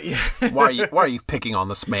 but yeah, why are you picking on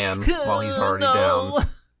this man while he's already down?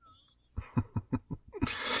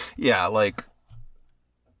 Yeah, like,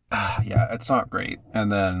 it's not great.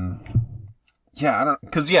 And then,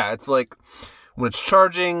 it's like, when it's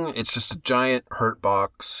charging, it's just a giant hurt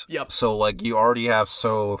box. Yep. So, like, you already have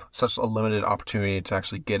such a limited opportunity to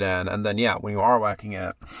actually get in. And then, when you are whacking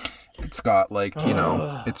it, it's got, like,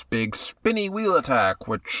 its big spinny wheel attack,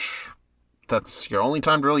 which that's your only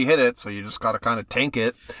time to really hit it. So you just got to kind of tank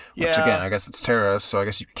it. Which, again, I guess it's Terra, so I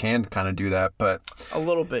guess you can kind of do that. But a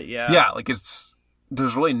little bit, yeah. Yeah, like,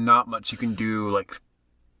 there's really not much you can do, like,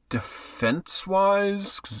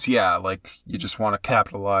 defense-wise. Because, you just want to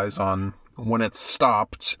capitalize on when it's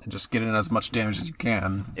stopped and just get in as much damage as you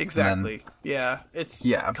can. Exactly.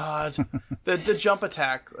 God, the jump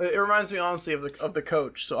attack. It reminds me honestly of the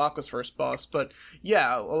coach. So Aqua's first boss, but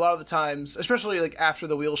a lot of the times, especially like after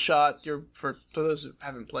the wheel shot, for those who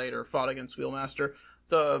haven't played or fought against Wheelmaster,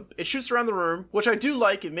 it shoots around the room, which I do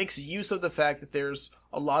like. It makes use of the fact that there's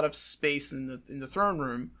a lot of space in the throne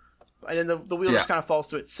room, and then the wheel just kind of falls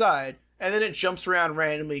to its side. And then it jumps around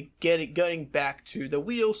randomly, getting back to the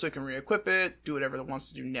wheel so it can re-equip it, do whatever it wants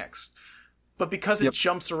to do next. But because it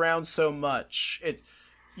jumps around so much,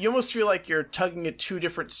 you almost feel like you're tugging at two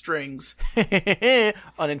different strings.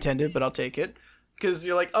 Unintended, but I'll take it. Because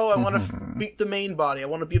you're like, I want to beat the main body. I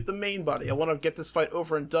want to beat the main body. I want to get this fight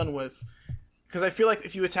over and done with. Because I feel like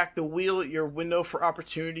if you attack the wheel, your window for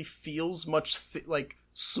opportunity feels much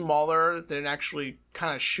smaller than it actually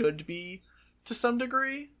kind of should be to some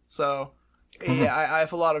degree. So, I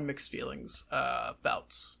have a lot of mixed feelings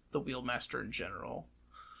about the Wheelmaster in general.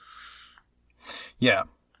 Yeah.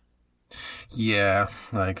 Yeah,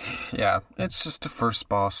 it's just a first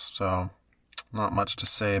boss, so not much to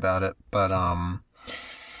say about it. But,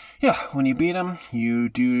 when you beat him, you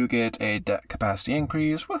do get a deck capacity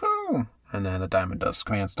increase. Woohoo! And then the Diamond Dust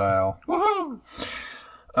command style. Woohoo!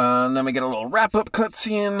 And then we get a little wrap-up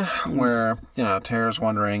cutscene where, Terra's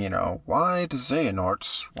wondering, why does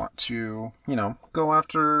Xehanort want to, go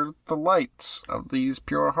after the light of these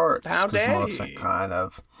pure hearts? How Because dare Millicent kind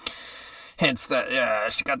of hints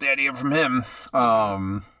that, she got the idea from him.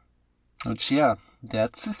 Which,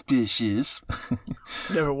 that's suspicious.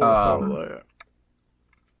 Never would have thought of that.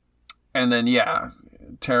 And then,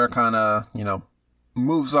 Terra kind of,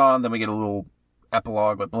 moves on. Then we get a little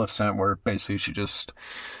epilogue with Maleficent where basically she just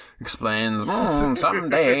explains,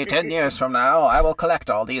 someday, 10 years from now, I will collect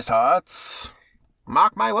all these hearts.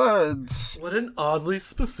 Mark my words. What an oddly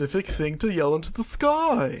specific thing to yell into the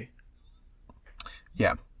sky.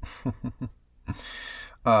 Yeah.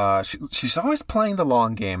 She's always playing the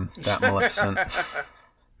long game, that Maleficent.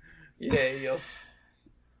 Yeah.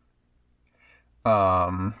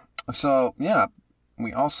 So,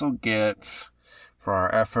 we also get, for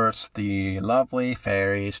our efforts, the lovely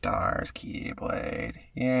Fairy Stars Keyblade.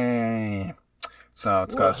 Yay! So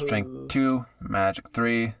it's got Strength 2, Magic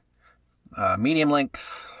 3, medium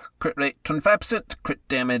length, crit rate 25%, crit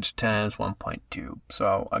damage times 1.2.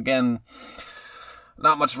 So again,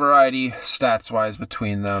 not much variety stats-wise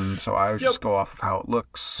between them, so I would just go off of how it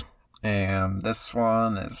looks. And this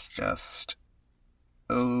one is just...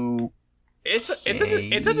 It's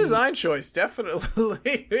a design choice,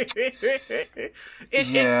 definitely.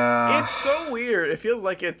 It's so weird. It feels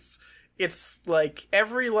like it's like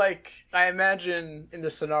every I imagine in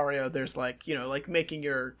this scenario there's making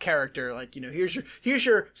your character here's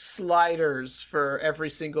your sliders for every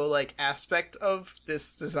single aspect of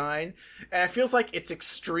this design, and it feels like it's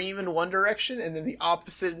extreme in one direction and then the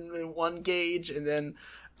opposite in one gauge, and then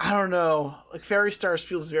I don't know. Like, Fairy Stars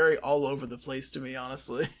feels very all over the place to me,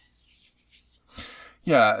 honestly.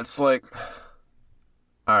 Yeah, it's like,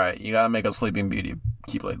 all right, you gotta make a Sleeping Beauty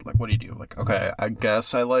Keyblade. Like, what do you do? Like, okay, I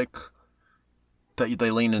guess I like that they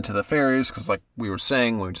lean into the fairies, because like we were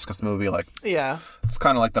saying when we discussed the movie, like, Yeah. it's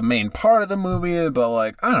kind of like the main part of the movie, but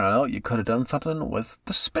like, I don't know, you could have done something with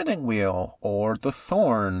the spinning wheel or the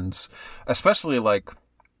thorns. Especially like,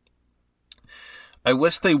 I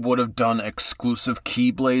wish they would have done exclusive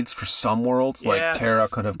Keyblades for some worlds. Like, Yes. Terra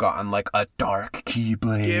could have gotten like a dark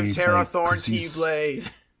Keyblade. Give Terra like, Thorn 'cause he's- Keyblade.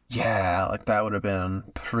 Yeah, like that would have been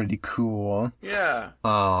pretty cool. Yeah.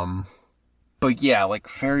 But yeah, like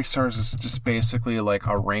Fairy Stars is just basically like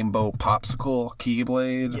a rainbow popsicle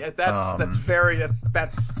Keyblade. Yeah,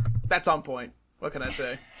 that's on point. What can I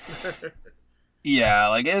say? Yeah,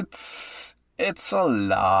 like it's a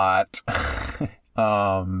lot.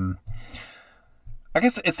 I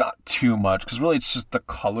guess it's not too much, because really it's just the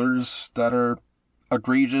colors that are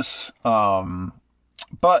egregious.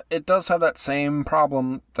 But it does have that same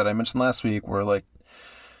problem that I mentioned last week, where like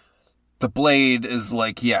the blade is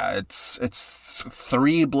like, yeah, it's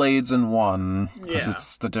 3 blades in one, because Yeah.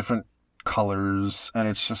 it's the different colors, and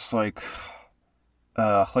it's just like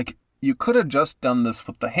you could have just done this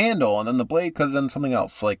with the handle, and then the blade could have done something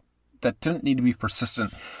else. Like, that didn't need to be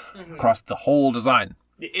persistent across the whole design.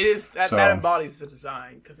 It is that So- that embodies the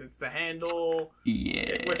design, because it's the handle,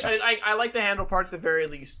 Yeah. which I like the handle part at the very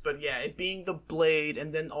least, but yeah, it being the blade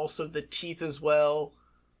and then also the teeth as well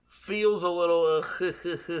feels a little.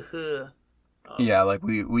 Yeah, like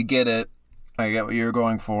we get it. I get what you're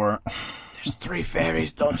going for. There's 3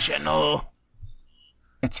 fairies, don't you know?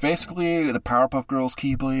 It's basically the Powerpuff Girls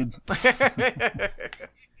Keyblade.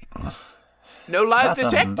 No lies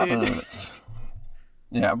That's detected.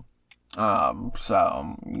 Yeah.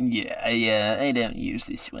 So yeah, I don't use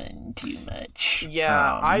this one too much.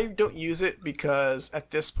 Yeah, I don't use it because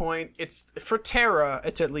at this point, it's for Terra.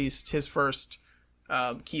 It's at least his first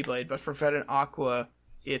Keyblade, but for Vet and Aqua,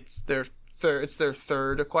 it's their third. It's their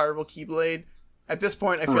third acquirable Keyblade. At this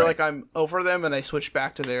point, I feel Right. like I'm over them, and I switch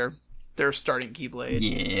back to their starting Keyblade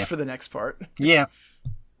Yeah. for the next part. Yeah,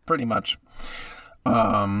 pretty much.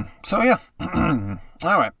 So yeah.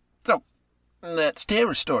 All right. So that's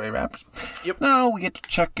Terra's story wrapped. Yep. Now we get to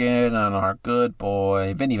check in on our good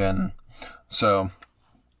boy Vinny Ven. So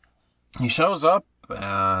he shows up,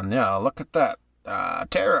 and yeah, look at that.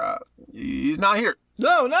 Terra, he's not here.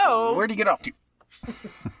 No. Where'd he get off to?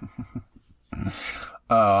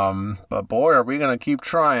 But boy, are we gonna keep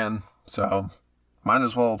trying. So might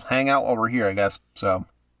as well hang out while we're here, I guess. So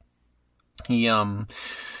he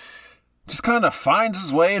just kind of finds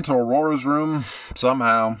his way into Aurora's room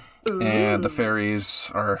somehow. And the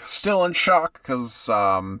fairies are still in shock because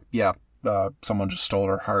someone just stole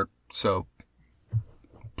her heart. So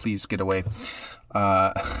please get away.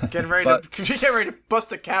 Getting ready to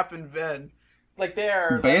bust a cap in Ven. Like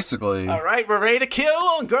they're Basically. all right, we're ready to kill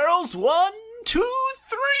on girls. 1, 2,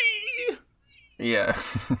 3. Yeah.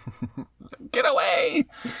 Get away!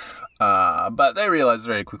 But they realize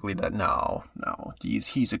very quickly that no,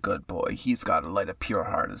 he's a good boy. He's got a light of pure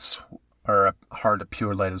heart a heart of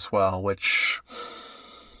pure light as well, which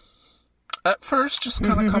at first just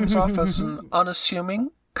kind of comes off as an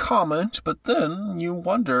unassuming comment, but then you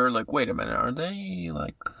wonder, like, wait a minute, are they,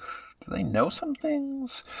 like, do they know some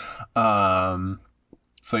things? So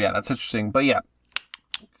yeah, that's interesting. But yeah,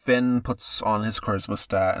 Finn puts on his charisma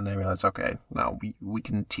stat, and they realize, okay, now we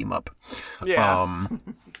can team up. Yeah.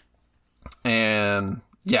 And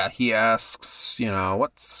yeah, he asks,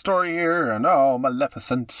 what's the story here? And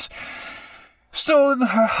Maleficent stolen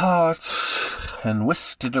her heart and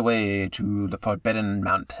whisked it away to the Forbidden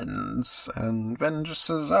Mountains. And Ven just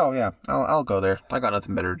says, oh yeah, I'll go there. I got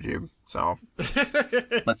nothing better to do, so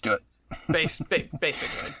let's do it. Basically.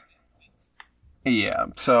 Yeah,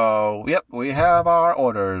 so, yep, we have our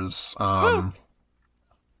orders.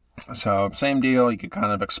 So, same deal, you could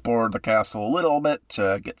kind of explore the castle a little bit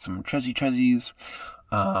to get some trezies.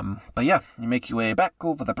 But yeah, you make your way back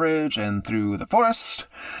over the bridge and through the forest,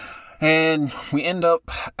 and we end up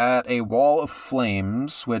at a wall of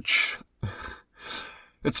flames, which...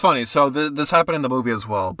 It's funny, so this happened in the movie as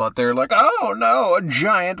well, but they're like, oh no, a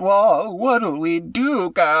giant wall, what'll we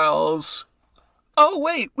do, gals? Oh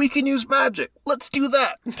wait, we can use magic, let's do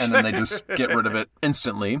that! And then they just get rid of it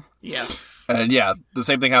instantly. Yes. And yeah, the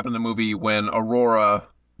same thing happened in the movie when Aurora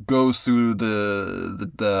goes through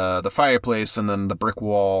the fireplace, and then the brick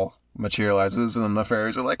wall materializes, and then the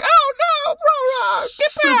fairies are like, "Oh no, Aurora,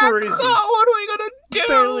 get Super back! easy. Oh, what are we gonna do?"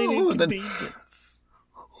 Barely an And then, inconvenience.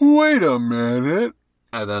 wait a minute,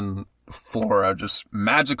 and then Flora just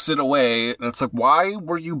magics it away. And it's like, why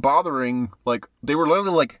were you bothering? Like, they were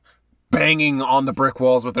literally like banging on the brick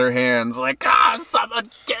walls with their hands. Like, someone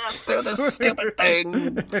get us through this stupid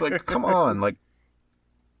thing. It's like, come on. Like,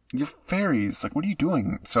 you're fairies. Like, what are you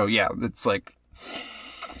doing? So yeah, it's like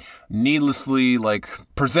needlessly like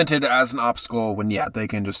presented as an obstacle when they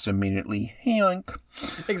can just immediately yoink.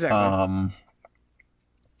 Exactly.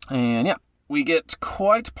 And yeah, we get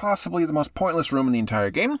quite possibly the most pointless room in the entire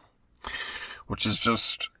game, which is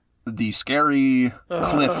just the scary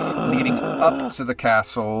cliff leading up to the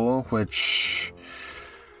castle, which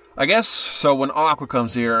I guess, so when Aqua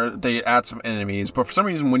comes here, they add some enemies, but for some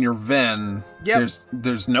reason when you're Ven,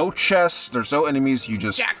 there's no chests, there's no enemies, you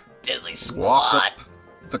just walk up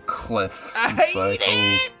the cliff. It's like,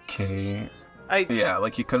 okay. Yeah,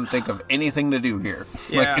 like you couldn't think of anything to do here.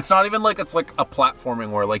 Yeah. Like, it's not even like it's like a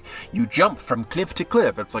platforming where like you jump from cliff to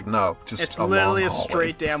cliff. It's like, no, just it's a literally long a hallway.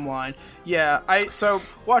 straight damn line. Yeah, so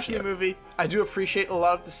watching the movie, I do appreciate a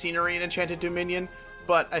lot of the scenery in Enchanted Dominion,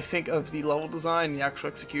 but I think of the level design, the actual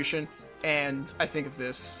execution, and I think of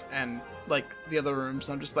this and like the other rooms.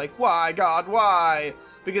 I'm just like, why, God, why?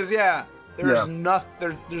 Because there's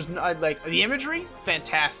nothing. There's like the imagery,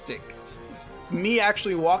 fantastic. Me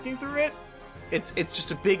actually walking through it. It's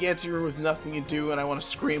just a big empty room with nothing to do, and I want to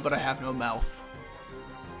scream, but I have no mouth.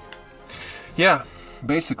 Yeah,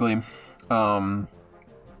 basically. So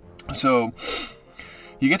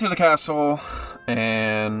you get to the castle,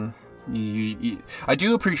 and I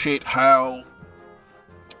do appreciate how,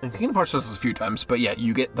 and Kingdom Hearts does this a few times, but yeah,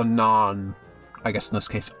 you get the I guess in this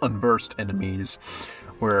case, unversed enemies,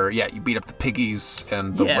 where you beat up the piggies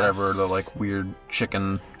and the whatever, the like weird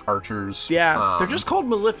chicken archers. Yeah, they're just called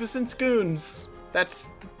Maleficent's goons. That's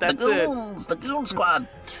the Goon Squad.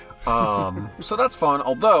 So that's fun,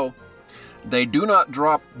 although they do not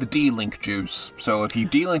drop the D-Link juice. So if you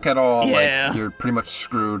D-Link at all, like, you're pretty much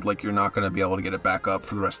screwed. Like, you're not going to be able to get it back up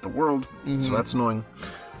for the rest of the world. Mm-hmm. So that's annoying.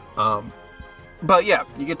 But yeah,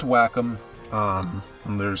 you get to whack them.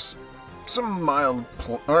 And there's some mild...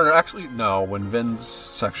 or actually, no. When Ven's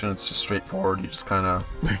section, it's just straightforward. You just kind of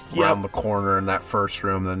round the corner in that first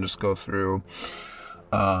room, then just go through.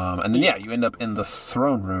 And then, you end up in the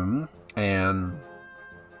throne room, and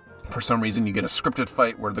for some reason you get a scripted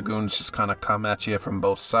fight where the goons just kind of come at you from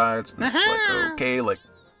both sides. And it's like, okay, like,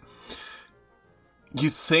 you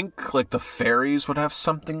think, like, the fairies would have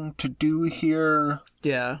something to do here?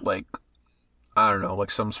 Yeah. Like, I don't know,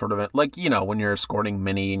 like some sort of, like, you know, when you're escorting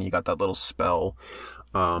Minnie and you got that little spell.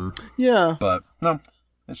 Yeah. But, no,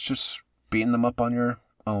 it's just beating them up on your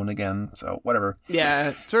own again, so whatever.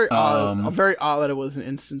 Yeah, it's very odd. Very odd that it was an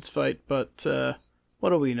instance fight, but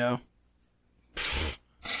what do we know?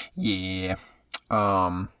 Yeah.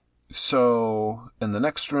 So in the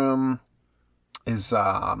next room is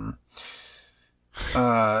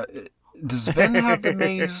does Ven have the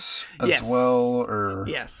maze as well, or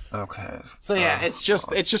yes? Okay. So it's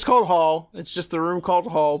just called Hall. It's just the room called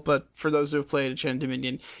Hall. But for those who have played Enchanted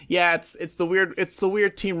Dominion, it's the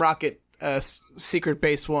weird Team Rocket secret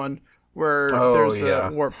base one where there's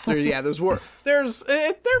warp. There's warp.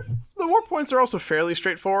 The warp points are also fairly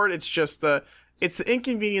straightforward. It's just the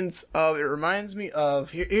inconvenience of, it reminds me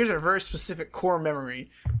of, here's a very specific core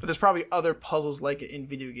memory, but there's probably other puzzles like it in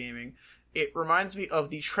video gaming. It reminds me of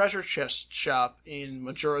the treasure chest shop in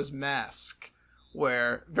Majora's Mask,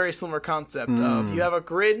 where, very similar concept of, you have a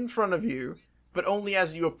grid in front of you, but only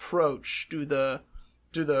as you approach do the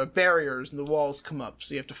barriers and the walls come up,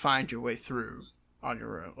 so you have to find your way through on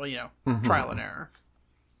your own. Well, trial and error.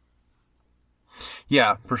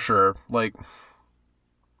 Yeah, for sure. Like,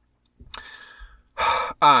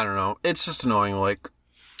 I don't know. It's just annoying. Like,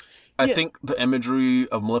 I think the imagery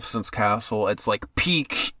of Maleficent's castle, it's like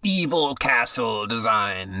peak evil castle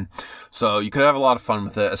design. So you could have a lot of fun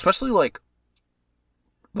with it, especially like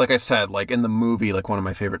I said, like in the movie, like one of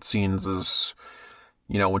my favorite scenes is,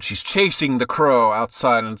 you know, when she's chasing the crow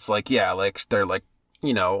outside, and it's like, like they're like,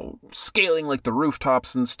 you know, scaling like the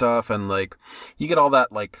rooftops and stuff, and like you get all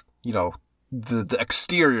that, like, you know, the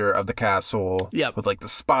exterior of the castle with like the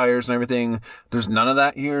spires and everything. There's none of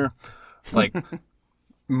that here. Like,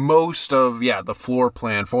 most of the floor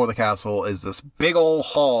plan for the castle is this big old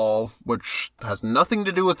hall, which has nothing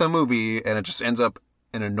to do with the movie, and it just ends up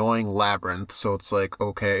an annoying labyrinth. So it's like,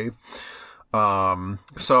 okay.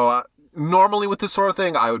 Normally with this sort of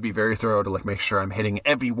thing, I would be very thorough to like make sure I'm hitting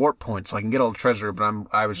every warp point so I can get all the treasure, but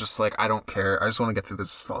I was just like, I don't care. I just want to get through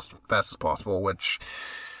this as fast as possible, which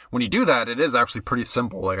when you do that, it is actually pretty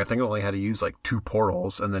simple. Like, I think I only had to use like 2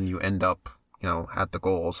 portals, and then you end up, you know, at the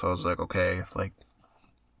goal. So I was like, okay, like,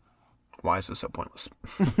 why is this so pointless?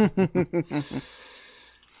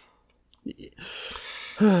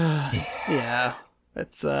 Yeah,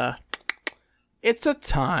 it's a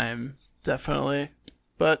time, definitely,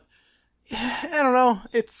 but I don't know.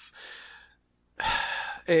 It's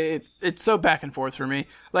so back and forth for me.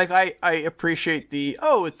 Like I appreciate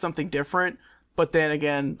it's something different, but then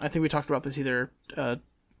again, I think we talked about this either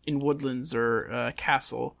in Woodlands or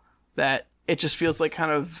Castle, that it just feels like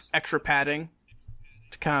kind of extra padding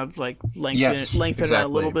to kind of like lengthen it out a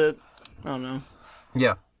little bit. I don't know.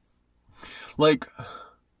 Yeah. Like,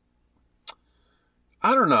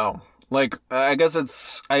 I don't know. Like, I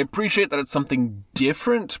guess I appreciate that it's something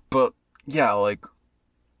different, but yeah, like,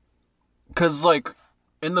 cause like,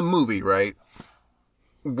 in the movie, right,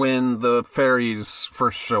 when the fairies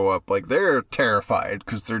first show up, like, they're terrified,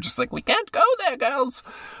 cause they're just like, we can't go there, girls!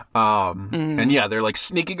 And yeah, they're like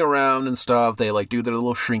sneaking around and stuff, they like do their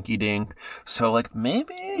little shrinky dink, so like,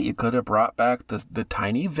 maybe you could have brought back the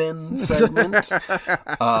Tiny Vin segment,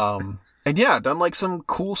 and yeah, done like some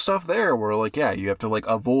cool stuff there where like, yeah, you have to like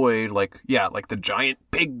avoid like, yeah, like the giant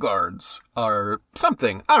pig guards or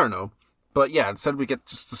something, I don't know, but yeah, instead we get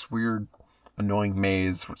just this weird annoying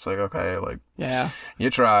maze where it's like, okay, like, yeah,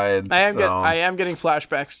 you tried. I am getting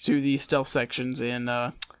flashbacks to the stealth sections in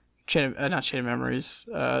not Chain of Memories,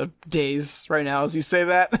 Days right now as you say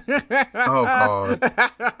that. Oh god.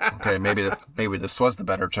 Okay, maybe this was the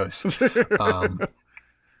better choice.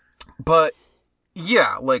 But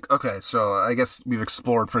yeah, like, okay, so I guess we've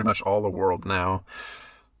explored pretty much all the world now.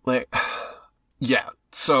 Like, yeah,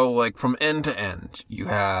 so like from end to end, you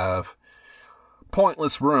have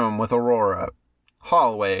pointless room with Aurora,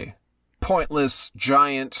 hallway, pointless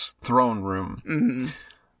giant throne room,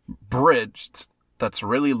 bridge that's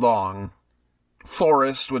really long,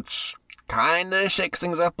 forest which kind of shakes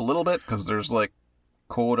things up a little bit because there's like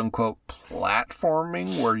quote-unquote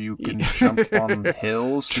platforming where you can jump on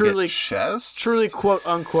hills to get chests. Truly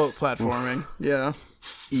quote-unquote platforming. Yeah.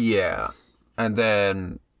 Yeah. And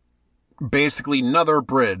then basically another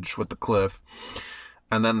bridge with the cliff.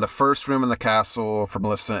 And then the first room in the castle for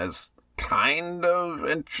Maleficent is kind of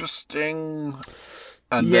interesting.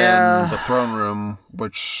 And then the throne room,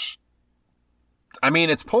 which, I mean,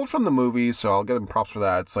 it's pulled from the movie, so I'll give them props for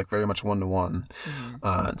that. It's like very much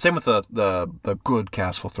 1-to-1. Same with the good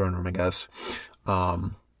castle throne room, I guess.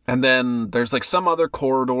 And then there's like some other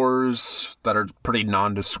corridors that are pretty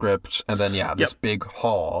nondescript. And then, yeah, this big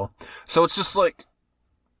hall. So it's just like,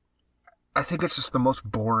 I think it's just the most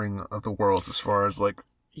boring of the worlds as far as like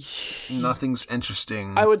nothing's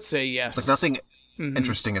interesting. I would say yes. Like nothing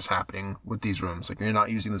interesting is happening with these rooms. Like you're not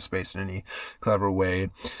using the space in any clever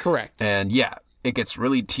way. Correct. And yeah, it gets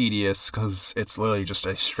really tedious because it's literally just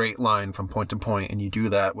a straight line from point to point, and you do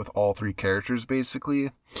that with all three characters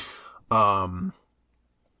basically. And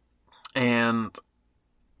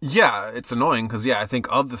yeah, it's annoying because yeah, I think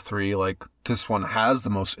of the three, like this one has the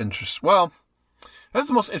most interest. Well, that's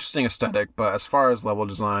the most interesting aesthetic, but as far as level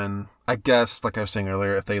design, I guess, like I was saying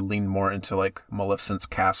earlier, if they leaned more into, like, Maleficent's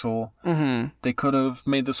castle, they could have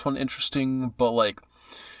made this one interesting, but, like,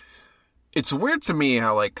 it's weird to me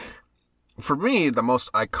how, like, for me, the most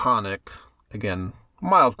iconic, again,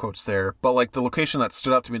 mild quotes there, but, like, the location that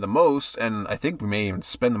stood out to me the most, and I think we may even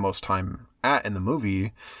spend the most time at in the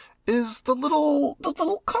movie, is the little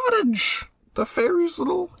cottage. The fairy's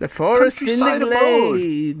little the forest in the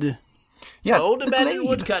glade. Abode. Yeah, old abandoned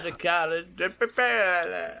woodcutter cottage.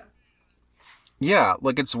 Yeah,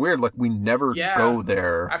 like it's weird. Like we never go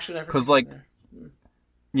there. Actually, never. Because like,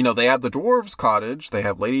 you know, they have the dwarves' cottage, they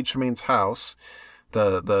have Lady Tremaine's house,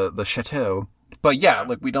 the chateau. But yeah,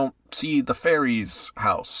 like we don't see the fairy's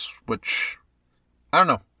house, which I don't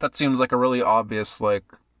know. That seems like a really obvious like.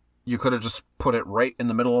 You could have just put it right in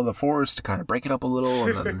the middle of the forest to kind of break it up a little,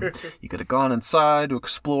 and then you could have gone inside to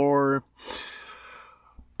explore.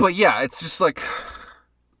 But yeah, it's just like,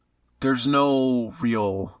 there's no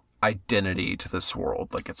real identity to this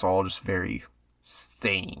world. Like, it's all just very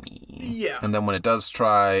samey. Yeah. And then when it does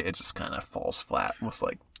try, it just kind of falls flat with,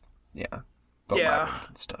 like, the labyrinth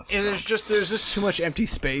and stuff. And there's just too much empty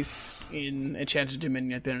space in Enchanted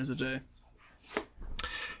Dominion at the end of the day.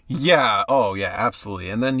 Yeah, oh yeah, absolutely.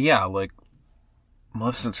 And then, yeah, like,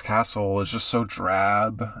 Maleficent's castle is just so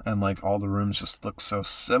drab, and like all the rooms just look so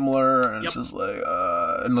similar, and it's just like,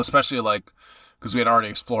 and especially like, because we had already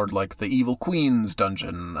explored like the Evil Queen's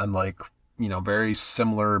dungeon, and like, you know, very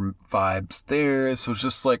similar vibes there. So it's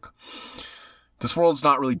just like, this world's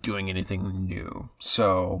not really doing anything new.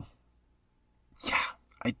 So, yeah,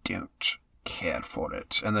 I don't care for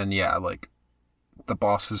it. And then, yeah, like, the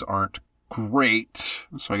bosses aren't great,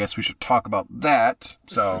 so I guess we should talk about that.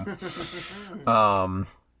 So,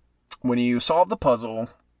 when you solve the puzzle,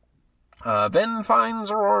 Ven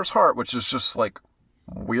finds Aurora's heart, which is just, like,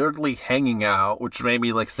 weirdly hanging out, which made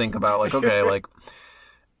me, like, think about, like, okay, like,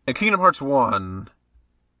 in Kingdom Hearts 1,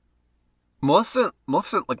 Maleficent,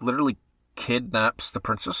 like, literally kidnaps the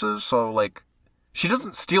princesses, so, like, she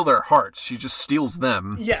doesn't steal their hearts, she just steals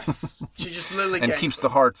them. Yes. She just literally and keeps the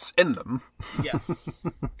hearts in them.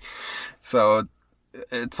 Yes. So,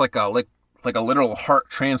 it's like a literal heart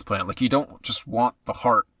transplant. Like, you don't just want the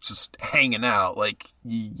heart just hanging out. Like,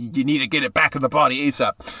 you need to get it back in the body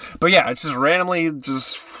ASAP. But yeah, it's just randomly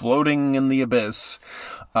just floating in the abyss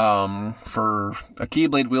for a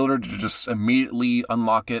Keyblade wielder to just immediately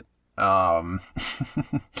unlock it. And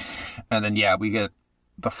then, yeah, we get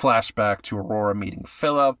the flashback to Aurora meeting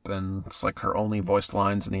Philip, and it's like her only voiced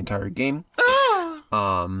lines in the entire game.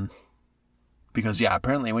 Because, yeah,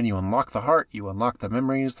 apparently when you unlock the heart, you unlock the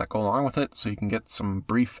memories that go along with it, so you can get some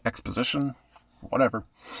brief exposition. Whatever.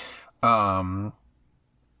 And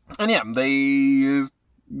yeah, they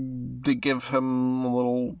give him a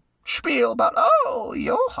little spiel about, oh,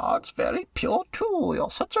 your heart's very pure too.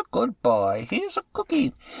 You're such a good boy. Here's a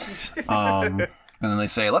cookie. And then they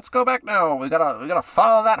say, let's go back now. We gotta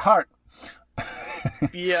follow that heart.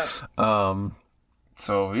 Yeah.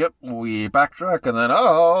 So, yep, we backtrack, and then,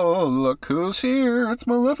 oh, look who's here, it's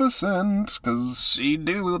Maleficent, because she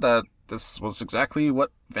knew that this was exactly what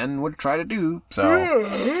Ven would try to do,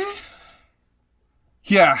 so...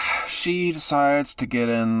 Yeah, she decides to get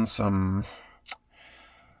in some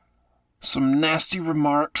nasty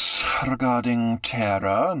remarks regarding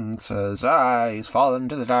Terra, and says, he's fallen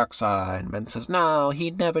to the dark side, and Ven says, no,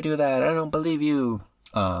 he'd never do that, I don't believe you,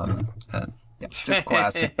 and... Yeah, just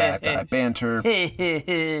classic bad guy banter.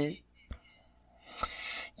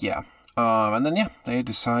 Yeah. And then, yeah, they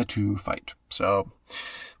decide to fight. So,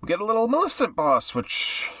 we get a little Maleficent boss,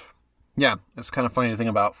 which, yeah, it's kind of funny to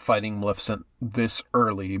think about fighting Maleficent this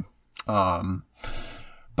early.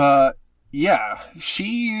 But, yeah,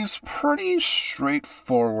 she's pretty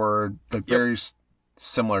straightforward. Like, very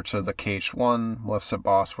similar to the KH1 Maleficent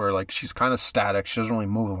boss, where, like, she's kind of static. She doesn't really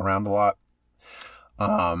move around a lot.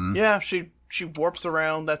 Yeah, she warps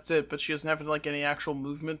around, that's it, but she doesn't have like any actual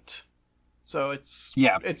movement. So it's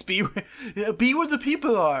be where the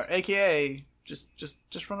people are, aka just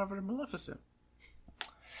run over to Maleficent.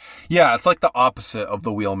 Yeah, it's like the opposite of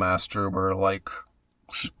the Wheelmaster, where like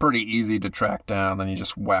she's pretty easy to track down, and you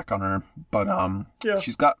just whack on her. But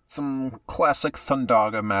she's got some classic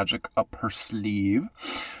Thundaga magic up her sleeve.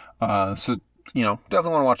 So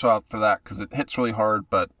definitely want to watch out for that because it hits really hard,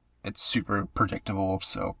 but it's super predictable,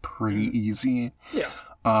 so pretty easy. Yeah.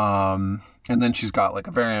 And then she's got like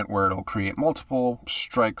a variant where it'll create multiple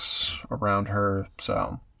strikes around her,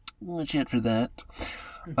 so watch out for that.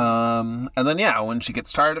 And then when she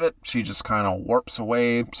gets tired of it, she just kind of warps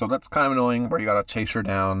away, so that's kind of annoying where you gotta chase her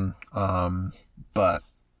down. But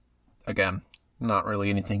again, not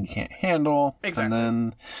really anything you can't handle. Exactly.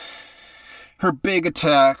 And then her big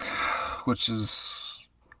attack, which is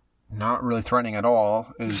not really threatening at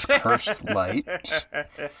all, is Cursed Light,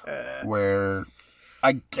 where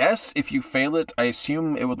I guess if you fail it, I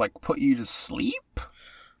assume it would like put you to sleep?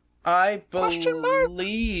 I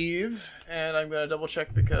believe, and I'm going to double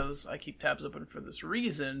check because I keep tabs open for this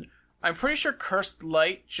reason, I'm pretty sure Cursed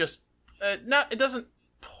Light just, it doesn't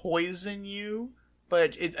poison you,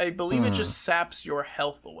 but I believe it just saps your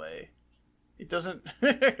health away. It doesn't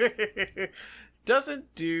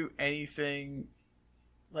do anything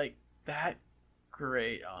like that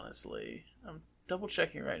great, honestly. I'm double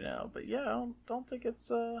checking right now, but yeah, I don't think it's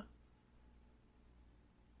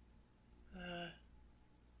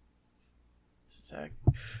this attack.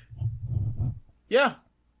 Yeah,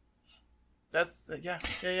 that's yeah.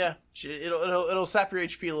 It'll sap your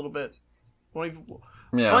HP a little bit. Won't even,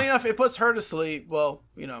 funny enough, it puts her to sleep. Well,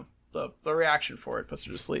 the reaction for it puts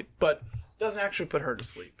her to sleep, but doesn't actually put her to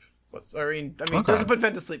sleep. It doesn't put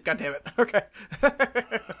Ven to sleep. God damn it. Okay.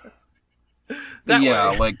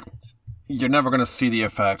 Like, you're never going to see the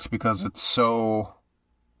effect because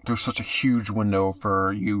there's such a huge window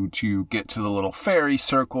for you to get to the little fairy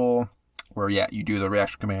circle where, you do the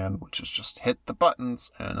reaction command, which is just hit the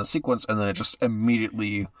buttons and a sequence, and then it just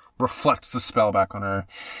immediately reflects the spell back on her.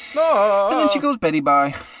 No! And then she goes Betty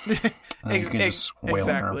bye. And you can just wail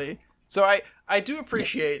on her. So I do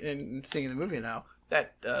appreciate, in seeing the movie now,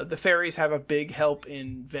 that the fairies have a big help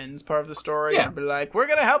in Ven's part of the story. Yeah. And be like, we're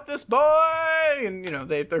gonna help this boy, and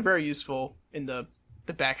they're very useful in the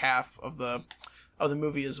back half of the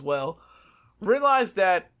movie as well. Realize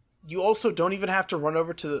that you also don't even have to run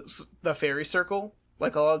over to the fairy circle.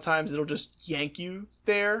 Like, a lot of times it'll just yank you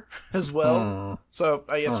there as well. So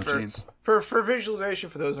I guess for visualization,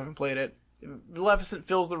 for those who haven't played it, Maleficent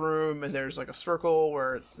fills the room, and there's like a circle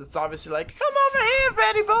where it's obviously like, come over here,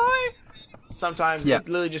 fatty boy. Sometimes it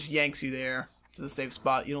literally just yanks you there to the safe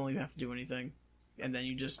spot. You don't even have to do anything, and then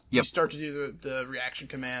you start to do the reaction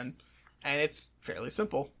command, and it's fairly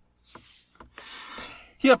simple.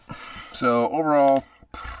 Yep. So overall,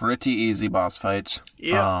 pretty easy boss fight.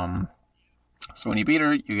 Yeah. So when you beat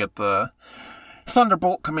her, you get the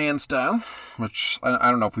Thunderbolt command style, which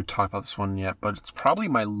I don't know if we've talked about this one yet, but it's probably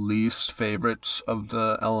my least favorite of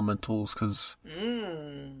the elementals because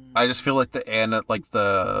I just feel like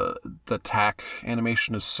the attack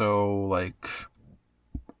animation is so like,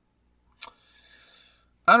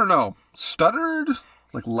 I don't know, stuttered,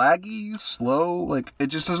 like laggy, slow, like it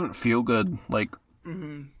just doesn't feel good. Like,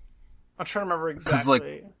 I'm trying to remember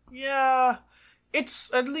exactly. Yeah,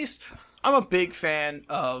 it's at least I'm a big fan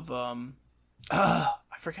of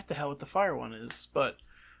I forget the hell what the fire one is, but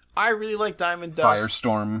I really like Diamond Dust.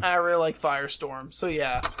 Firestorm. I really like Firestorm. So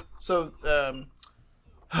yeah. So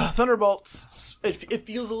Thunderbolts, it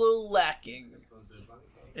feels a little lacking.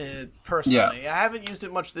 Personally, I haven't used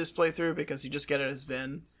it much this playthrough because you just get it as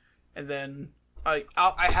Vin, and then I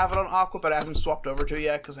have it on Aqua, but I haven't swapped over to it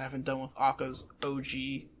yet because I haven't done with Aqua's OG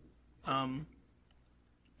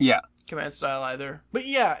command style either. But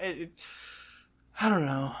yeah, I don't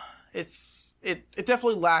know. It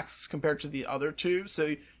definitely lacks compared to the other two,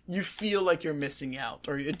 so you feel like you're missing out,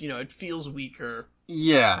 or it feels weaker.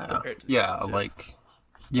 Yeah, like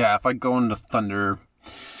if I go into Thunder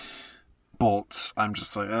Bolts, I'm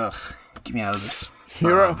just like, ugh, get me out of this.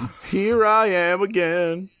 Here I am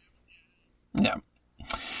again. Yeah.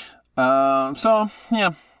 So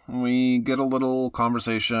yeah, we get a little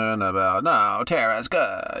conversation about, no, Terra's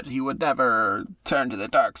good. He would never turn to the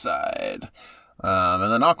dark side.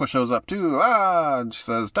 And then Aqua shows up too. And she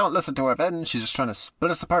says, don't listen to her, Vin. She's just trying to split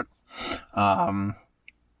us apart. And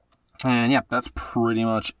yeah, that's pretty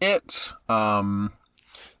much it. Terra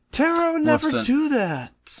would never do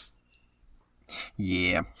that.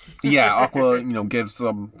 Yeah. Yeah, Aqua, gives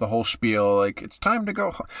them the whole spiel, like, it's time to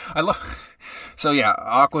go. So yeah,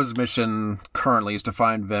 Aqua's mission currently is to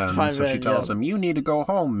find Vin. She tells him, you need to go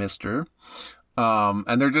home, mister.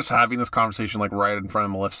 And they're just having this conversation, like, right in front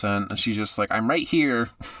of Maleficent, and she's just like, I'm right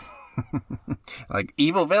here. Like,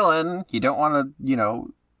 evil villain, you don't want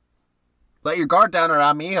to, let your guard down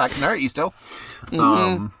around me, I can hurt you still.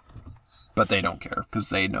 Mm-hmm. But they don't care, because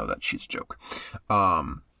they know that she's a joke.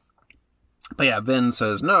 But yeah, Vin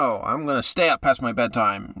says, no, I'm going to stay up past my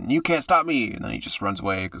bedtime. You can't stop me. And then he just runs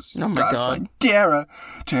away because he's got to find Terra.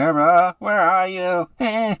 Terra, where are you?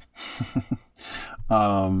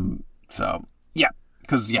 So, yeah.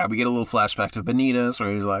 Because, we get a little flashback to Vanitas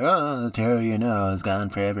where he's like, oh, Terra, is gone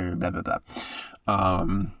forever, blah, blah, blah.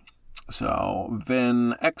 So,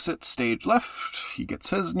 Vin exits stage left. He gets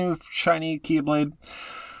his new shiny Keyblade.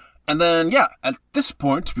 And then, at this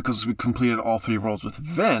point, because we completed all 3 worlds with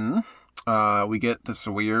Vin, we get this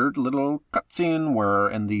weird little cutscene where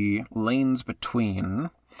in the lanes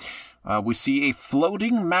between, we see a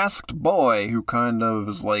floating masked boy who kind of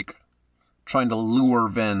is like trying to lure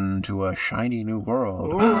Vin to a shiny new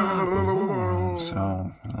world.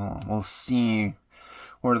 So we'll see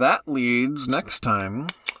where that leads next time.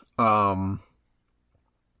 And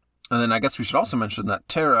then I guess we should also mention that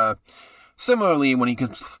Terra, similarly, when he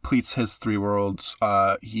completes his 3 worlds,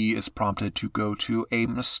 he is prompted to go to a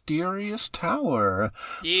mysterious tower.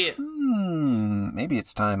 Yeah. Maybe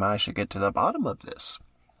it's time I should get to the bottom of this.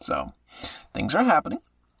 So, things are happening.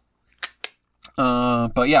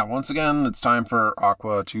 But yeah, once again, it's time for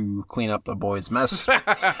Aqua to clean up the boy's mess.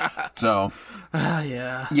 So,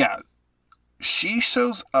 yeah. She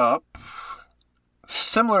shows up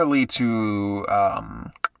similarly to,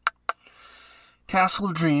 Castle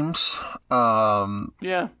of Dreams, kind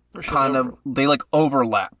of, they like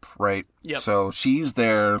overlap, right? Yep. So she's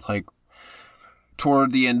there like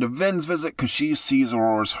toward the end of Vin's visit because she sees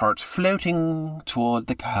Aurora's heart floating toward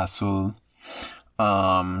the castle.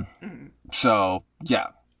 So yeah,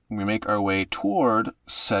 we make our way toward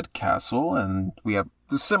said castle, and we have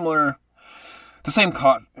the same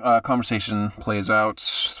conversation plays out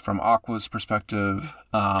from Aqua's perspective,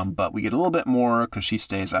 but we get a little bit more because she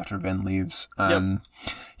stays after Vin leaves. And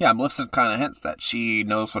Maleficent kind of hints that she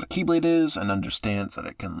knows what a Keyblade is and understands that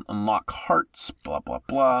it can unlock hearts, blah, blah,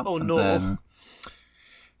 blah. Oh, and no. Then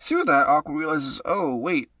through that, Aqua realizes, oh,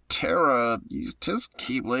 wait, Terra used his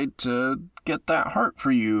Keyblade to get that heart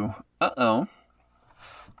for you. Uh-oh.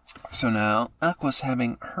 So now Aqua's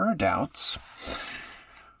having her doubts.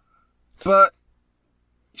 But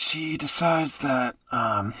she decides that,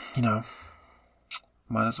 might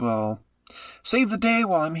as well save the day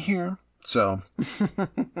while I'm here. So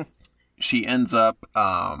she ends up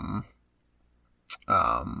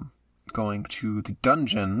going to the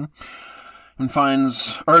dungeon and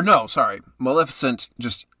finds, or no, sorry, Maleficent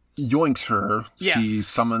just yoinks her. Yes. She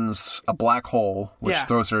summons a black hole, which Yeah.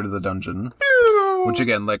 throws her to the dungeon. Which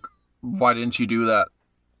again, like, why didn't you do that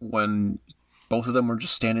when both of them were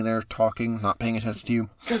just standing there talking, not paying attention to you?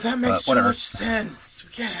 Because that makes too whatever. much sense.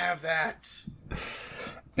 We can't have that.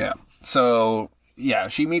 Yeah. So, yeah,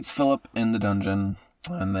 she meets Philip in the dungeon,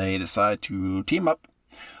 and they decide to team up.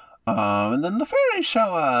 And then the fairies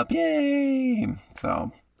show up. Yay!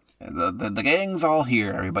 So, the gang's all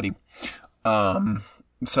here, everybody.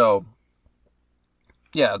 So,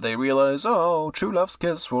 yeah, they realize, oh, true love's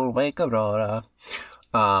kiss will wake Aurora.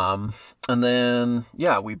 And then,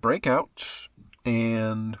 yeah, we break out,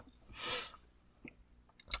 and...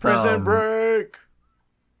 Prison break!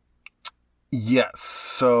 Yes,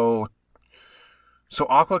 so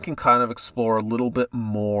Aqua can kind of explore a little bit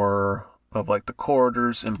more of, like, the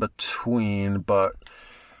corridors in between, but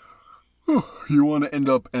you want to end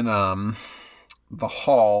up in, the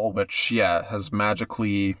hall, which, yeah, has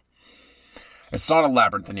magically... It's not a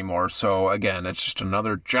labyrinth anymore, so, again, it's just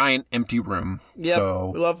another giant empty room. Yep,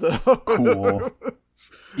 So, we love the... cool.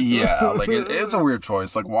 Yeah, like, it's a weird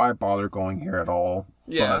choice. Like, why bother going here at all?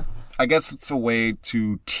 Yeah. But I guess it's a way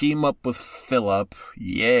to team up with Philip.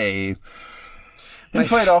 Yay. And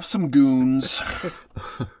fight off some goons.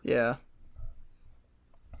 Yeah.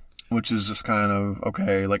 Which is just kind of,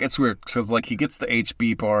 okay. Like, it's weird, because, like, he gets the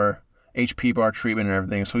HP bar treatment and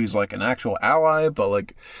everything, so he's, like, an actual ally, but,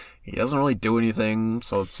 like, he doesn't really do anything,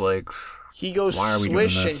 so it's like... He goes Why are we doing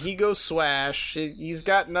swish and this? he goes swash. He's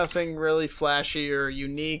got nothing really flashy or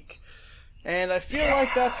unique. And I feel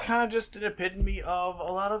like that's kind of just an epitome of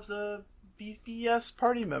a lot of the BBS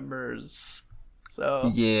party members.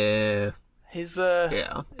 So, Yeah. his,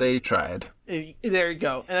 Yeah, they tried. there you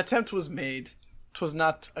go. An attempt was made. It was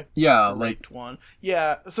not a Yeah, great one.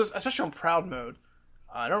 Yeah, so especially on proud mode.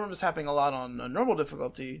 I don't remember this happening a lot on normal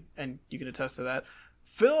difficulty, and you can attest to that.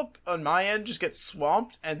 Philip, on my end, just gets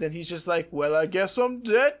swamped, and then he's just like, well, I guess I'm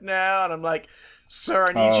dead now. And I'm like, sir,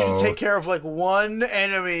 I need you to take care of, like, one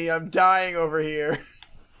enemy. I'm dying over here.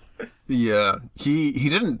 Yeah, he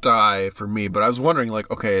didn't die for me, but I was wondering,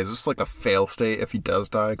 like, okay, is this like a fail state if he does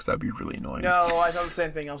die? Because that'd be really annoying. No, I thought the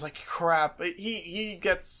same thing. I was like, crap. He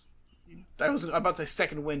gets... I was about to say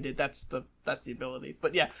second winded. That's the ability.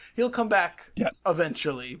 But yeah, he'll come back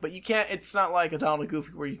eventually. But you can't... It's not like a Donald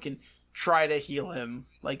Goofy where you can try to heal him.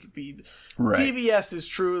 Like, Right. BBS is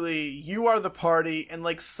truly, you are the party, and,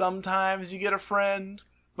 like, sometimes you get a friend,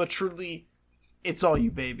 but truly, it's all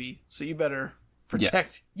you, baby. So you better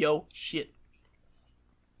protect yo shit.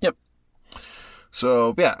 Yep.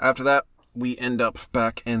 So, yeah, after that, we end up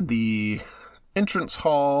back in the entrance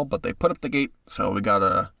hall, but they put up the gate, so we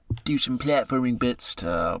gotta do some platforming bits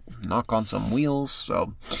to knock on some wheels,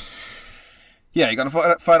 so... Yeah, you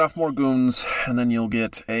gotta fight off more goons, and then you'll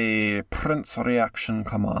get a Prince reaction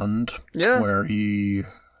command. Yeah. Where he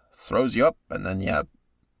throws you up, and then you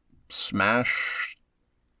smash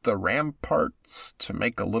the ramparts to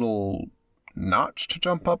make a little notch to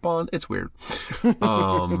jump up on. It's weird.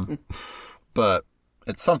 But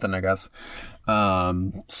it's something, I guess.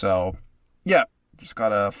 So, yeah. Just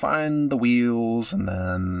gotta find the wheels, and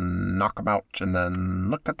then knock them out, and then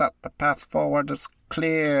look at that. The path forward is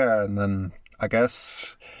clear, and then... I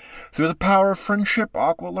guess through the power of friendship,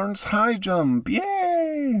 Aqua learns high jump.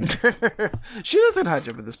 Yay! She doesn't high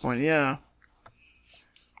jump at this point, yeah.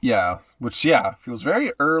 Yeah, which, yeah, feels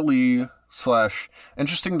very early /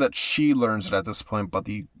 interesting that she learns it at this point, but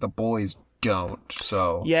the boys don't,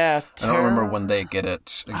 so... Yeah, I don't remember when they get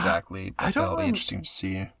it exactly, but don't that'll be rem- interesting to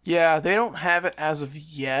see. Yeah, they don't have it as of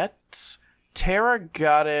yet. Terra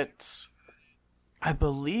got it, I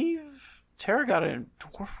believe... Terra got it in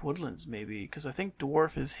Dwarf Woodlands, maybe, because I think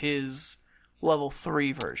Dwarf is his level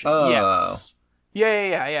 3 version. Oh. Yes.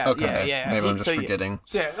 Yeah. Okay, Yeah. maybe I'm just forgetting.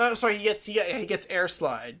 Sorry, he gets Air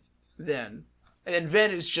Slide then. And then Ven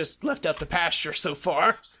is just left out to pasture so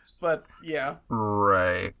far. But, yeah.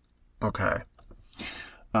 Right. Okay.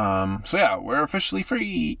 So yeah, we're officially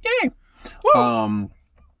free. Yay! Woo!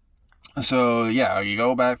 So, yeah, you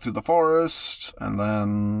go back through the forest, and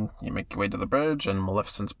then you make your way to the bridge, and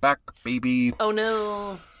Maleficent's back, baby. Oh,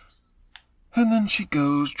 no. And then she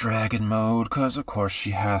goes dragon mode, because of course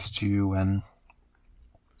she has to, and...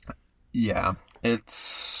 Yeah,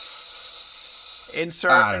 it's...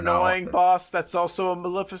 Insert annoying boss that's also a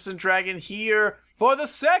Maleficent dragon here for the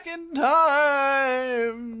second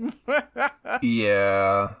time!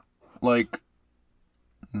 Yeah, like...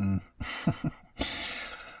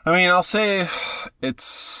 I mean, I'll say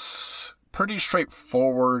it's pretty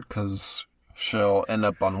straightforward because she'll end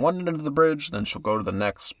up on one end of the bridge, then she'll go to the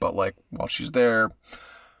next. But like while she's there,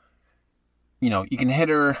 you know, you can hit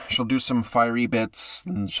her. She'll do some fiery bits,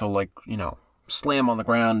 and she'll like, you know, slam on the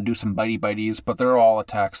ground and do some bites. But they're all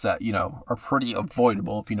attacks that, you know, are pretty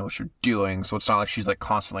avoidable if you know what you're doing. So it's not like she's like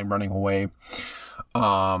constantly running away.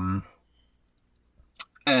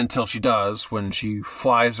 Until she does, when she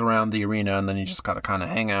flies around the arena, and then you just gotta kind of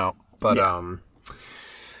hang out. But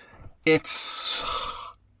it's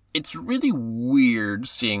really weird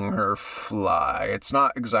seeing her fly. It's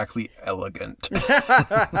not exactly elegant.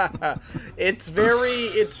 It's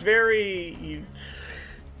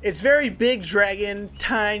very big dragon,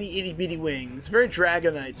 tiny itty bitty wings. Very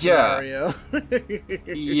Dragonite scenario.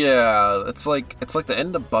 Yeah, it's like the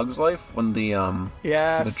end of Bug's Life when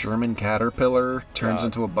the German caterpillar turns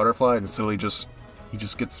into a butterfly, and so he just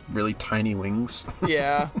gets really tiny wings.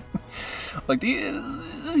 Yeah. Like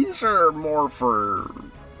these are more for.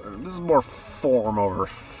 This is more form over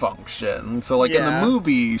function. So, like, in the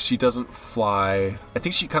movie, she doesn't fly. I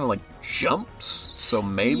think she kind of, like, jumps. So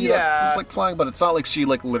maybe that's like flying, but it's not like she,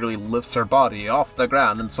 like, literally lifts her body off the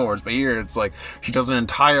ground and soars. But here, it's like she does an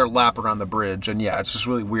entire lap around the bridge. And, yeah, it's just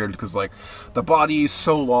really weird because, like, the body's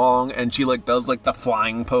so long and she, like, does, like, the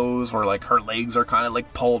flying pose where, like, her legs are kind of,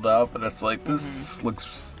 like, pulled up. And it's like, this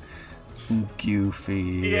looks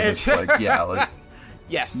goofy. Yeah. It's like, yeah, like...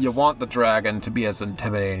 Yes. You want the dragon to be as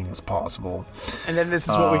intimidating as possible. And then this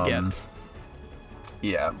is what we get.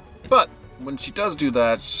 Yeah. But when she does do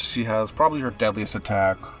that, she has probably her deadliest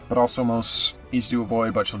attack, but also most easy to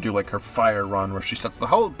avoid, but she'll do like her fire run where she sets the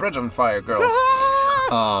whole bridge on fire, girls.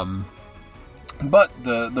 But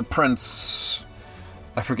the prince,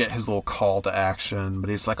 I forget his little call to action, but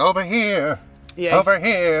he's like, over here! Yeah, over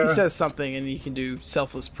here! He says something and you can do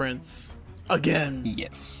Selfless Prince again.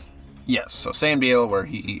 Yes, so same deal where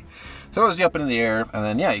he throws you up into the air, and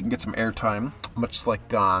then, yeah, you can get some airtime, much like,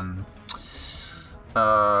 is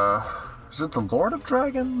it the Lord of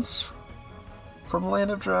Dragons? From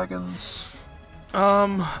Land of Dragons?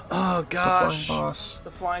 Oh gosh.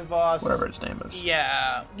 The Flying Boss. Whatever his name is.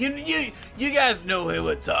 Yeah. You guys know who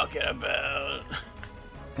we're talking about.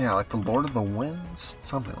 Yeah, like the Lord of the Winds?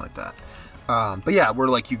 Something like that. But yeah, where,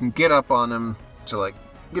 like, you can get up on him to, like,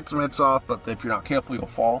 get some hits off, but if you're not careful, you'll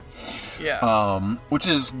fall. Yeah. Which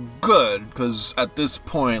is good, because at this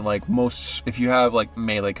point, like, if you have, like,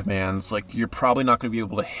 melee commands, like, you're probably not going to be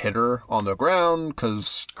able to hit her on the ground,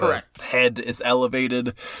 because the head is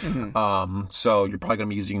elevated. Mm-hmm. So you're probably going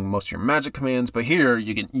to be using most of your magic commands, but here,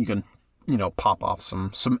 you can you know, pop off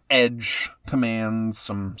some edge commands,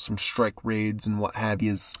 some strike raids, and what have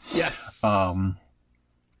yous. Yes.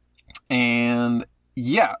 And,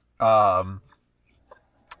 yeah,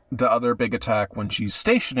 the other big attack when she's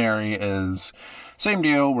stationary is same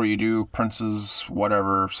deal where you do Prince's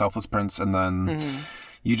whatever, Selfless Prince, and then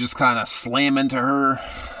you just kind of slam into her.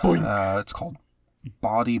 It's called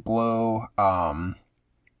Body Blow. And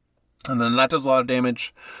then that does a lot of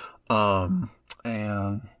damage. And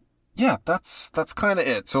yeah, that's kind of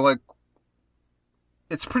it. So like,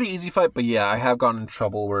 it's a pretty easy fight, but yeah, I have gotten in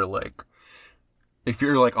trouble where like, if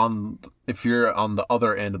you're on the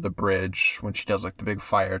other end of the bridge when she does like the big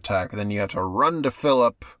fire attack, then you have to run to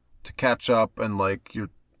Philip to catch up, and like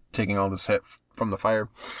you're taking all this hit from the fire.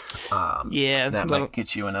 That might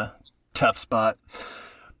get you in a tough spot.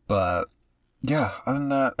 But yeah, other than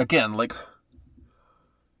that, again, like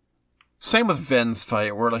same with Ven's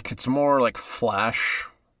fight, where like it's more like flash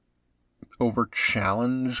over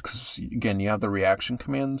challenge because again you have the reaction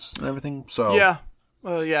commands and everything. So yeah.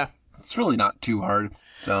 It's really not too hard,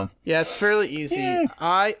 so... Yeah, it's fairly easy. Yeah.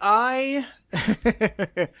 I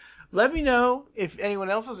let me know if anyone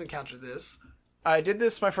else has encountered this. I did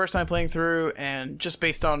this my first time playing through, and just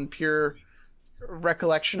based on pure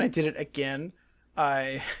recollection, I did it again.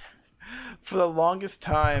 I, for the longest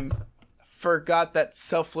time, forgot that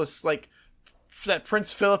that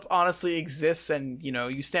Prince Philip honestly exists, and, you know,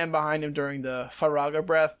 you stand behind him during the Faraga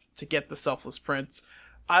breath to get the Selfless Prince.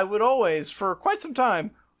 I would always, for quite some time,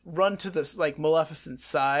 run to this, like, Maleficent's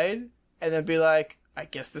side, and then be like, I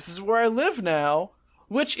guess this is where I live now,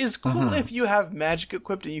 which is cool if you have magic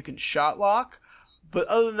equipped and you can shot lock, but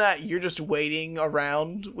other than that, you're just waiting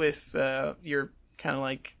around with, your, kind of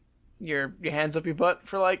like, your hands up your butt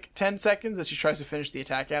for, like, 10 seconds as she tries to finish the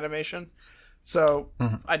attack animation. So,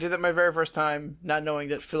 I did that my very first time, not knowing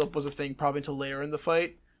that Philip was a thing, probably until later in the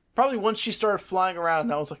fight. Probably once she started flying around,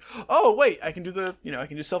 and I was like, oh, wait, I can do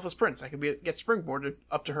Selfless Prince. I can get springboarded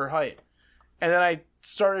up to her height. And then I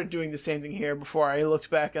started doing the same thing here before I looked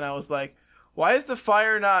back, and I was like, why is the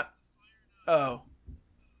fire not... Oh,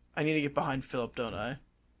 I need to get behind Philip, don't I?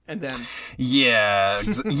 and then yeah,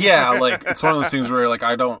 like it's one of those things where like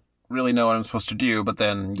I don't really know what I'm supposed to do, but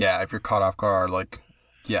then yeah, if you're caught off guard, like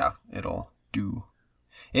yeah, it'll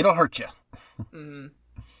hurt you. Mm-hmm.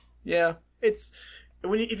 Yeah, it's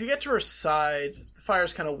if you get to her side, the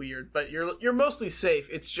fire's kind of weird, but you're mostly safe.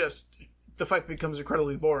 It's just the fight becomes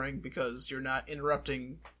incredibly boring because you're not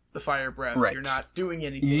interrupting the fire breath. Right. You're not doing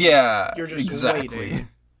anything. Yeah, you're just exactly. waiting.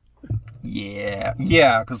 Yeah,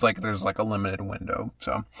 because like there's like a limited window.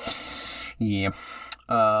 So yeah,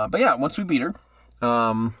 but yeah, once we beat her,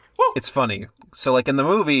 it's funny. So like in the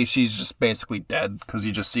movie, she's just basically dead because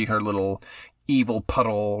you just see her little evil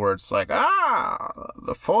puddle where it's like,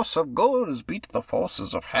 the force of good has beat the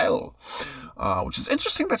forces of hell. Which is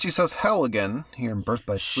interesting that she says hell again here in Birth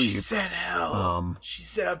by Sleep. She said hell. She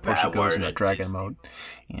said a before bad she goes word into dragon Disney. mode.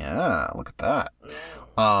 Yeah, look at that.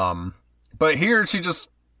 But here she just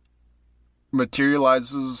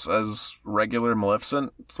materializes as regular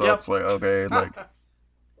Maleficent. So it's like, okay, like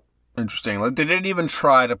interesting. Like they didn't even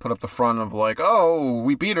try to put up the front of like, oh,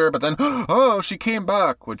 we beat her, but then oh, she came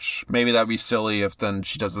back, which maybe that'd be silly if then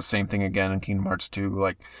she does the same thing again in Kingdom Hearts 2.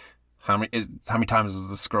 Like how many times is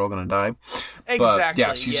this girl gonna die? Exactly. But,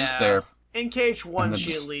 yeah, she's just there. In KH1,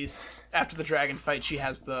 she just... at least after the dragon fight, she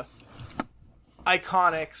has the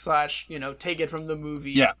iconic / take it from the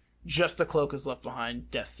movie. Yeah. Just the cloak is left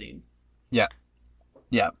behind death scene. Yeah.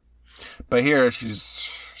 But here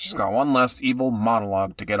she's got one last evil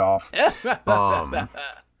monologue to get off.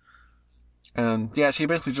 And yeah, she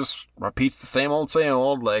basically just repeats the same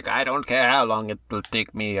old, like, I don't care how long it'll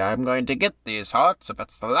take me. I'm going to get these hearts if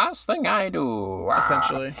it's the last thing I do.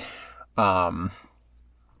 Essentially.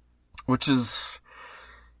 Which is,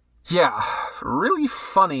 yeah, really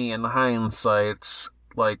funny in hindsight.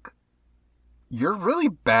 Like, you're really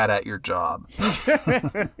bad at your job.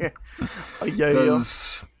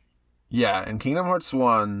 Yeah, in Kingdom Hearts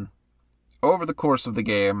 1, over the course of the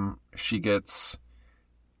game, she gets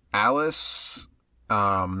Alice,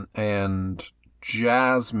 and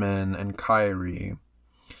Jasmine and Kairi.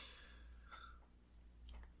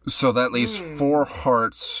 So that leaves 4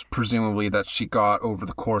 hearts, presumably, that she got over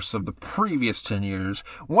the course of the previous 10 years.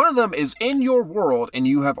 One of them is in your world, and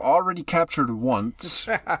you have already captured once.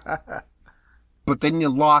 But then you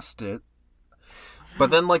lost it. But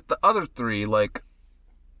then, like, the other 3, like,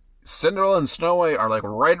 Cinderella and Snow White are, like,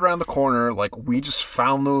 right around the corner. Like, we just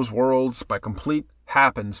found those worlds by complete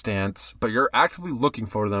happenstance. But you're actively looking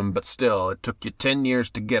for them, but still, it took you 10 years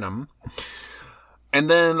to get them. And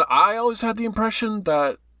then I always had the impression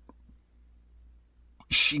that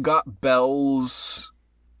she got Bells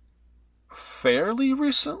fairly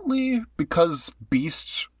recently because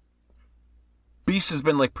Beast has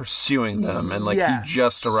been like pursuing them, and like he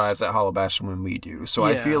just arrives at Hollow Bastion when we do. So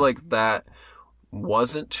I feel like that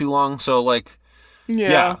wasn't too long. So like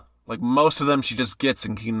like most of them she just gets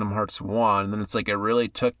in Kingdom Hearts 1, and then it's like it really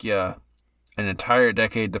took you an entire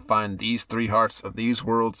decade to find these 3 hearts of these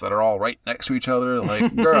worlds that are all right next to each other.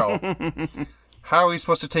 Like, girl, how are we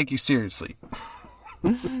supposed to take you seriously?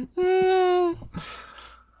 She's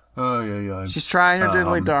trying her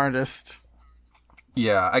diddly darndest.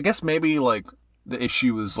 Yeah, I guess maybe like the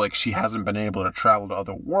issue is like she hasn't been able to travel to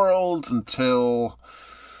other worlds until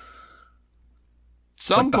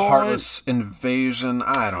some the point. Heartless Invasion.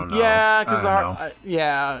 I don't know. Yeah, because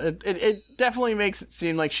it definitely makes it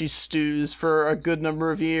seem like she stews for a good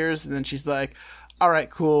number of years, and then she's like, "All right,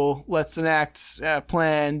 cool, let's enact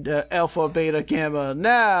plan Alpha, Beta, Gamma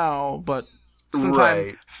now." But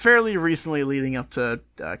sometime fairly recently, leading up to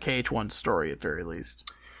KH1's story, at very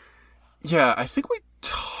least. Yeah, I think we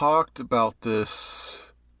talked about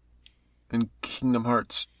this in Kingdom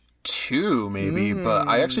Hearts 2, maybe, but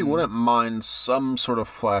I actually wouldn't mind some sort of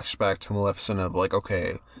flashback to Maleficent of, like,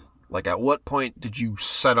 okay, like, at what point did you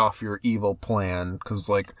set off your evil plan? Because,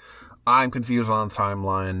 like, I'm confused on the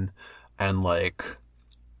timeline, and, like,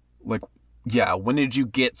 yeah, when did you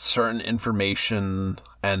get certain information,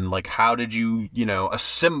 and, like, how did you,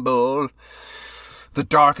 assemble the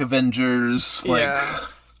Dark Avengers? Like,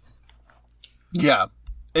 yeah,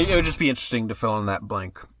 it would just be interesting to fill in that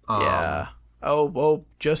blank.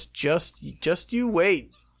 Just you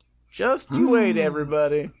wait. Just you wait,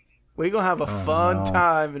 everybody. We're gonna have a fun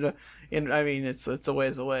time. I mean, it's a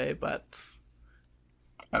ways away, but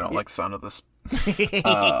I don't like the sound of this.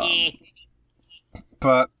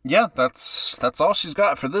 But yeah, that's all she's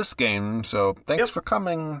got for this game. So thanks for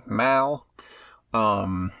coming, Mal.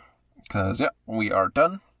 'Cause we are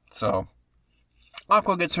done. So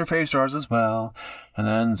Aqua gets her phase stars as well. And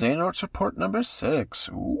then Xehanort's report number 6.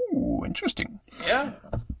 Ooh, interesting. Yeah.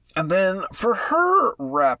 And then for her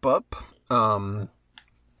wrap up,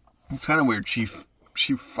 it's kind of weird. She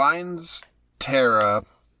she finds Terra,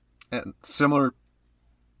 and similar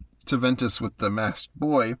to Ventus with the masked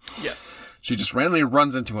boy. Yes. She just randomly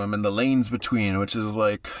runs into him in the lanes between, which is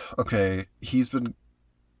like, okay, he's been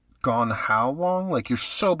gone how long? Like, you're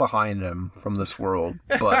so behind him from this world,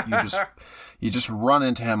 but you just run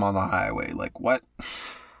into him on the highway. Like, what?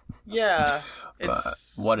 Yeah. But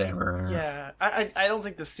whatever. Yeah. I don't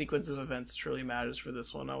think the sequence of events truly matters for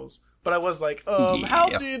this one. I was like, how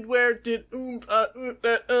did, where did,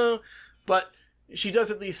 but she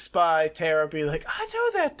does at least spy Terra, be like, I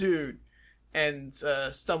know that dude, and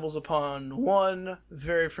stumbles upon one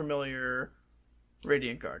very familiar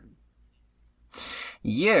Radiant Garden.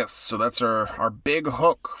 Yes, so that's our big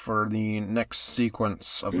hook for the next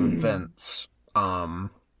sequence of events. Yeah,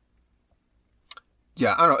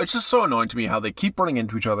 I don't know, it's just so annoying to me how they keep running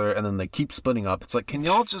into each other and then they keep splitting up. It's like, can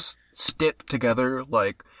y'all just stick together?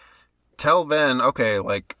 Like, tell Ven, okay,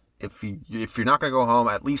 like, if you're not gonna go home,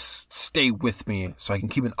 at least stay with me so I can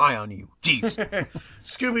keep an eye on you. Jeez.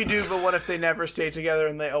 Scooby-Doo, but what if they never stayed together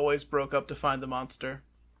and they always broke up to find the monster?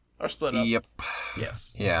 Or split up? Yep.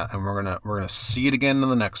 Yes. Yeah, and we're gonna see it again in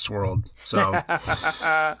the next world. So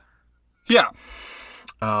yeah.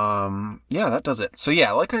 Yeah, that does it. So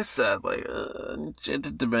yeah, like I said, like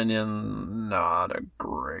Enchanted Dominion, not a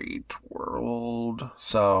great world.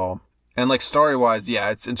 So, and like story-wise,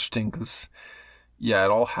 yeah, it's interesting because yeah,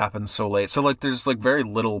 it all happens so late. So, like, there's, like, very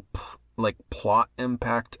little, like, plot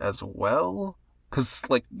impact as well. Because,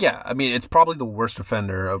 like, yeah, I mean, it's probably the worst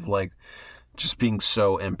offender of, like, just being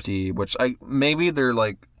so empty. Which, maybe they're,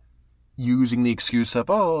 like, using the excuse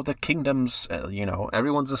of, oh, the kingdom's,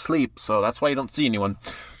 everyone's asleep. So that's why you don't see anyone.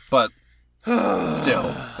 But,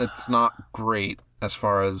 still, it's not great as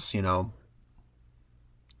far as,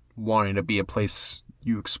 wanting to be a place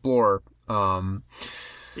you explore.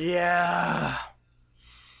 Yeah.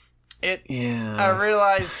 I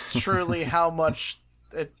realized truly how much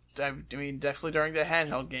I mean, definitely during the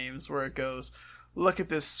handheld games where it goes, look at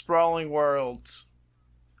this sprawling world.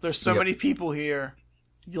 There's so many people here.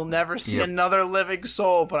 You'll never see another living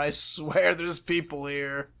soul, but I swear there's people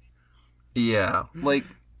here. Yeah. Like,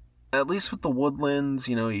 at least with the woodlands,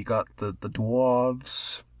 you got the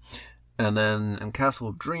dwarves. And then in Castle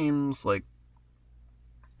of Dreams, like,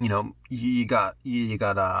 you got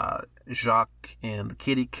Jacques and the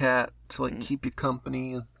kitty cat to like keep you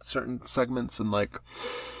company in certain segments, and like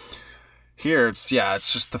here it's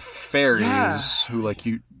just the fairies who like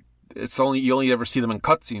you only ever see them in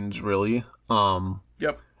cutscenes really.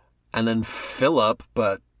 Yep. And then Philip,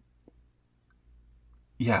 but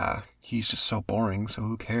yeah, he's just so boring, so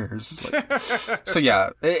who cares? Like, so yeah,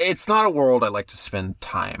 it's not a world I like to spend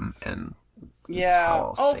time in.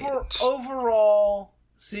 Yeah. Overall,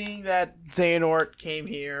 seeing that Xehanort came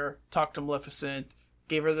here, talked to Maleficent,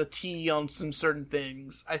 gave her the tea on some certain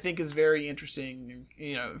things, I think is very interesting.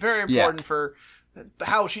 Very important for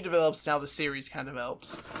how she develops and how the series kind of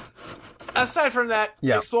develops. Aside from that,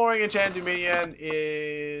 exploring Enchanted Dominion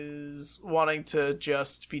is wanting to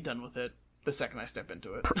just be done with it the second I step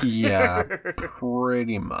into it. Yeah,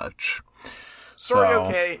 pretty much. Story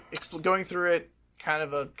okay, going through it kind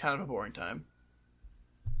of a boring time.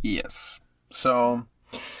 Yes. So,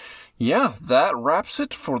 yeah, that wraps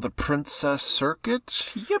it for the Princess Circuit.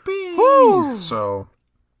 Yippee! Woo! So,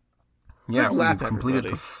 yeah, we've completed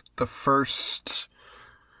the first,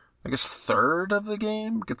 I guess, third of the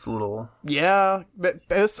game. Gets a little... Yeah, but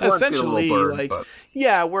essentially,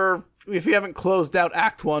 if we haven't closed out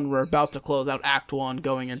Act 1, we're about to close out Act 1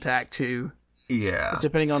 going into Act 2. Yeah.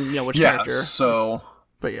 Depending on, which character. So...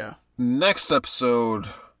 But yeah. Next episode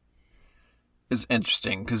is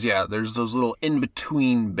interesting because there's those little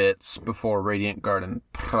in-between bits before Radiant Garden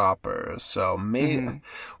proper. So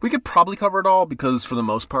we could probably cover it all because for the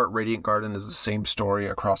most part, Radiant Garden is the same story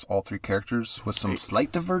across all three characters with some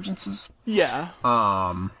slight divergences. Yeah.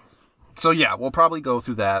 So yeah, we'll probably go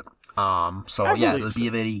through that. It'll be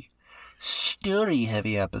a very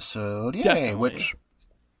story-heavy episode. Yay, definitely. Which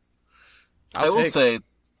I will say,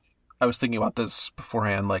 I was thinking about this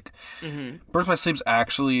beforehand. Like, Birth by Sleep's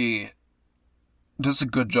actually does a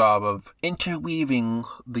good job of interweaving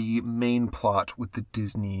the main plot with the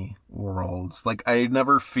Disney worlds. Like, I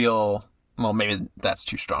never feel... Well, maybe that's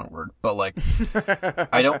too strong a word, but, like,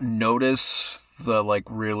 I don't notice the, like,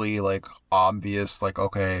 really, like, obvious, like,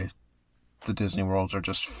 okay, the Disney worlds are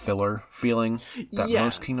just filler feeling that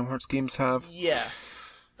most Kingdom Hearts games have.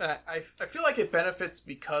 Yes. I feel like it benefits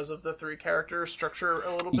because of the three character structure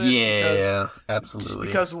a little bit. Yeah, absolutely.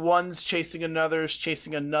 Because one's chasing another's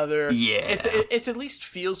chasing another. Yeah. It's at least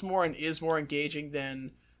feels more and is more engaging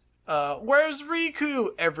than where's Riku?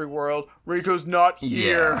 Every world. Riku's not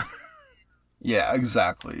here. Yeah,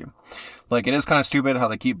 exactly. Like, it is kind of stupid how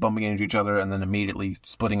they keep bumping into each other and then immediately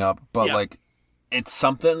splitting up, but, Yeah. like, it's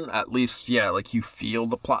something, at least, yeah, like, you feel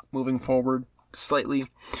the plot moving forward slightly.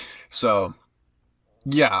 So,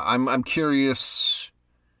 yeah, I'm curious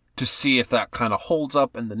to see if that kind of holds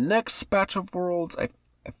up in the next batch of worlds. I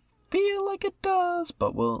feel like it does,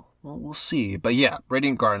 but we'll see. But yeah,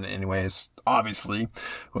 Radiant Garden, anyway, is obviously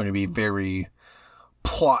going to be very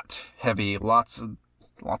plot heavy. Lots of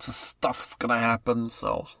stuff's gonna happen,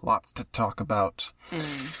 so lots to talk about.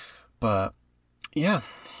 But yeah,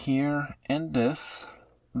 here endeth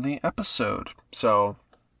the episode. So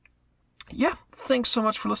yeah, thanks so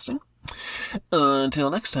much for listening.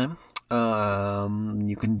 Until next time,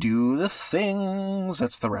 you can do the things.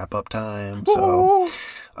 That's the wrap up time. So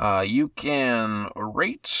you can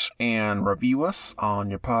rate and review us on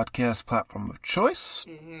your podcast platform of choice.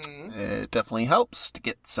 It definitely helps to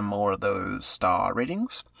get some more of those star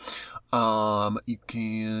ratings. You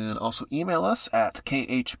can also email us at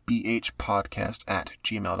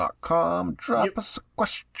khbhpodcast@gmail.com. Drop us a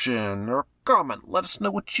question or a comment. Let us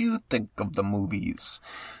know what you think of the movies.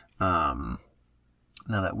 Now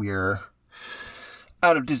that we're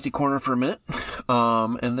out of Disney Corner for a minute.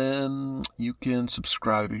 And then you can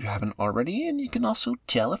subscribe if you haven't already, and you can also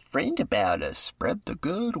tell a friend about us. Spread the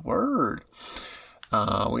good word.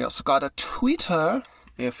 We also got a Twitter,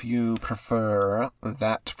 if you prefer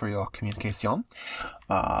that for your communication.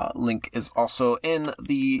 Link is also in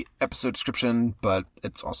the episode description, but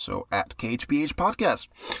it's also at KHBH Podcast.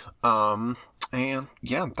 And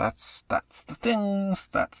yeah, that's the things.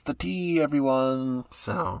 That's the tea, everyone.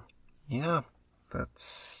 So, yeah.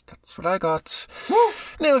 That's what I got. Woo!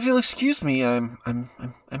 Now, if you'll excuse me, I'm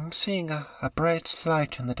seeing a bright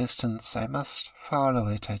light in the distance. I must follow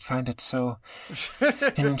it. I find it so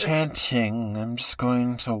enchanting. I'm just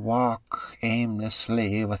going to walk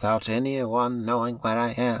aimlessly without anyone knowing where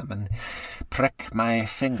I am and prick my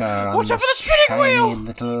finger on Watch out for this the spinning shiny wheel!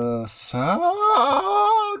 little.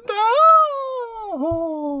 Oh no!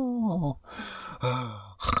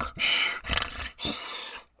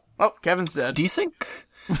 Oh, Kevin's dead. Do you think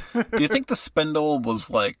the spindle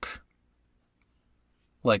was like,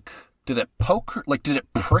 did it poke her? Like, did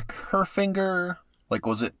it prick her finger? Like,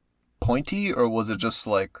 was it pointy, or was it just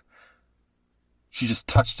like, she just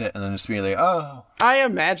touched it and then just immediately, oh. I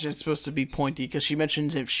imagine it's supposed to be pointy because she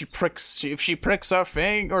mentions if she pricks her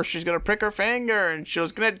finger, or she's gonna prick her finger and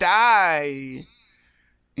she's gonna die.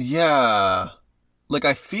 Yeah. Like,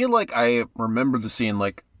 I feel like I remember the scene,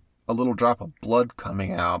 like, a little drop of blood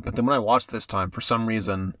coming out, but then when I watched this time, for some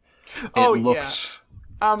reason, it looked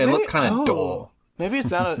kind of dull. Maybe it's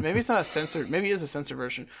not a censor. Maybe it is a censor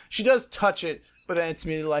version. She does touch it, but then it's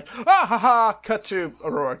immediately like, ah ha ha, cut to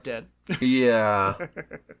Aurora dead. Yeah.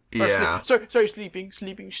 Yeah. Sorry, sleeping.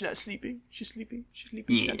 She's not sleeping. She's sleeping. She's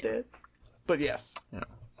not dead. But yes. Yeah.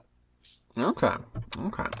 Okay.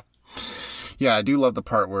 Yeah, I do love the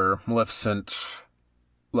part where Maleficent,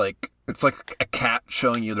 like, it's like a cat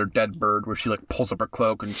showing you their dead bird, where she, like, pulls up her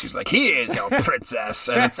cloak and she's like, "Here's your princess,"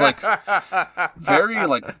 and it's like very,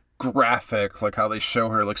 like, graphic, like how they show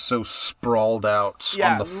her, like, so sprawled out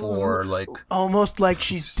on the floor, like almost like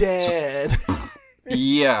she's dead.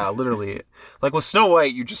 yeah, literally. Like with Snow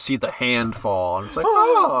White, you just see the hand fall, and it's like,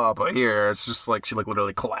 oh, but here it's just like she, like,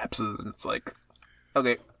 literally collapses, and it's like,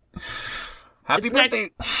 okay. Happy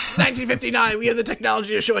birthday! 1959. We have the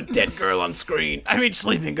technology to show a dead girl on screen. I mean,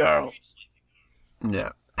 sleeping girl.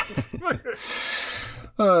 Yeah.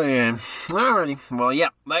 Oh, yeah. Alrighty. Well, yeah,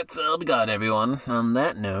 that's all we got, everyone. On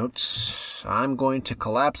that note, I'm going to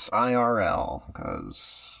collapse IRL,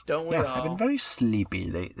 because... Don't we all? I've been very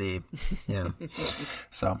sleepy lately. Yeah.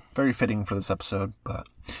 So, very fitting for this episode, but...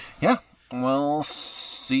 Yeah. We'll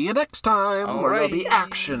see you next time, where there'll be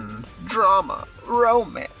action, drama,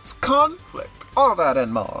 romance, conflict, all that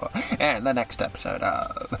and more, in the next episode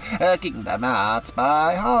of Kingdom Hearts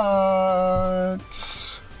by Heart.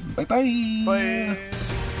 Bye-bye. Bye.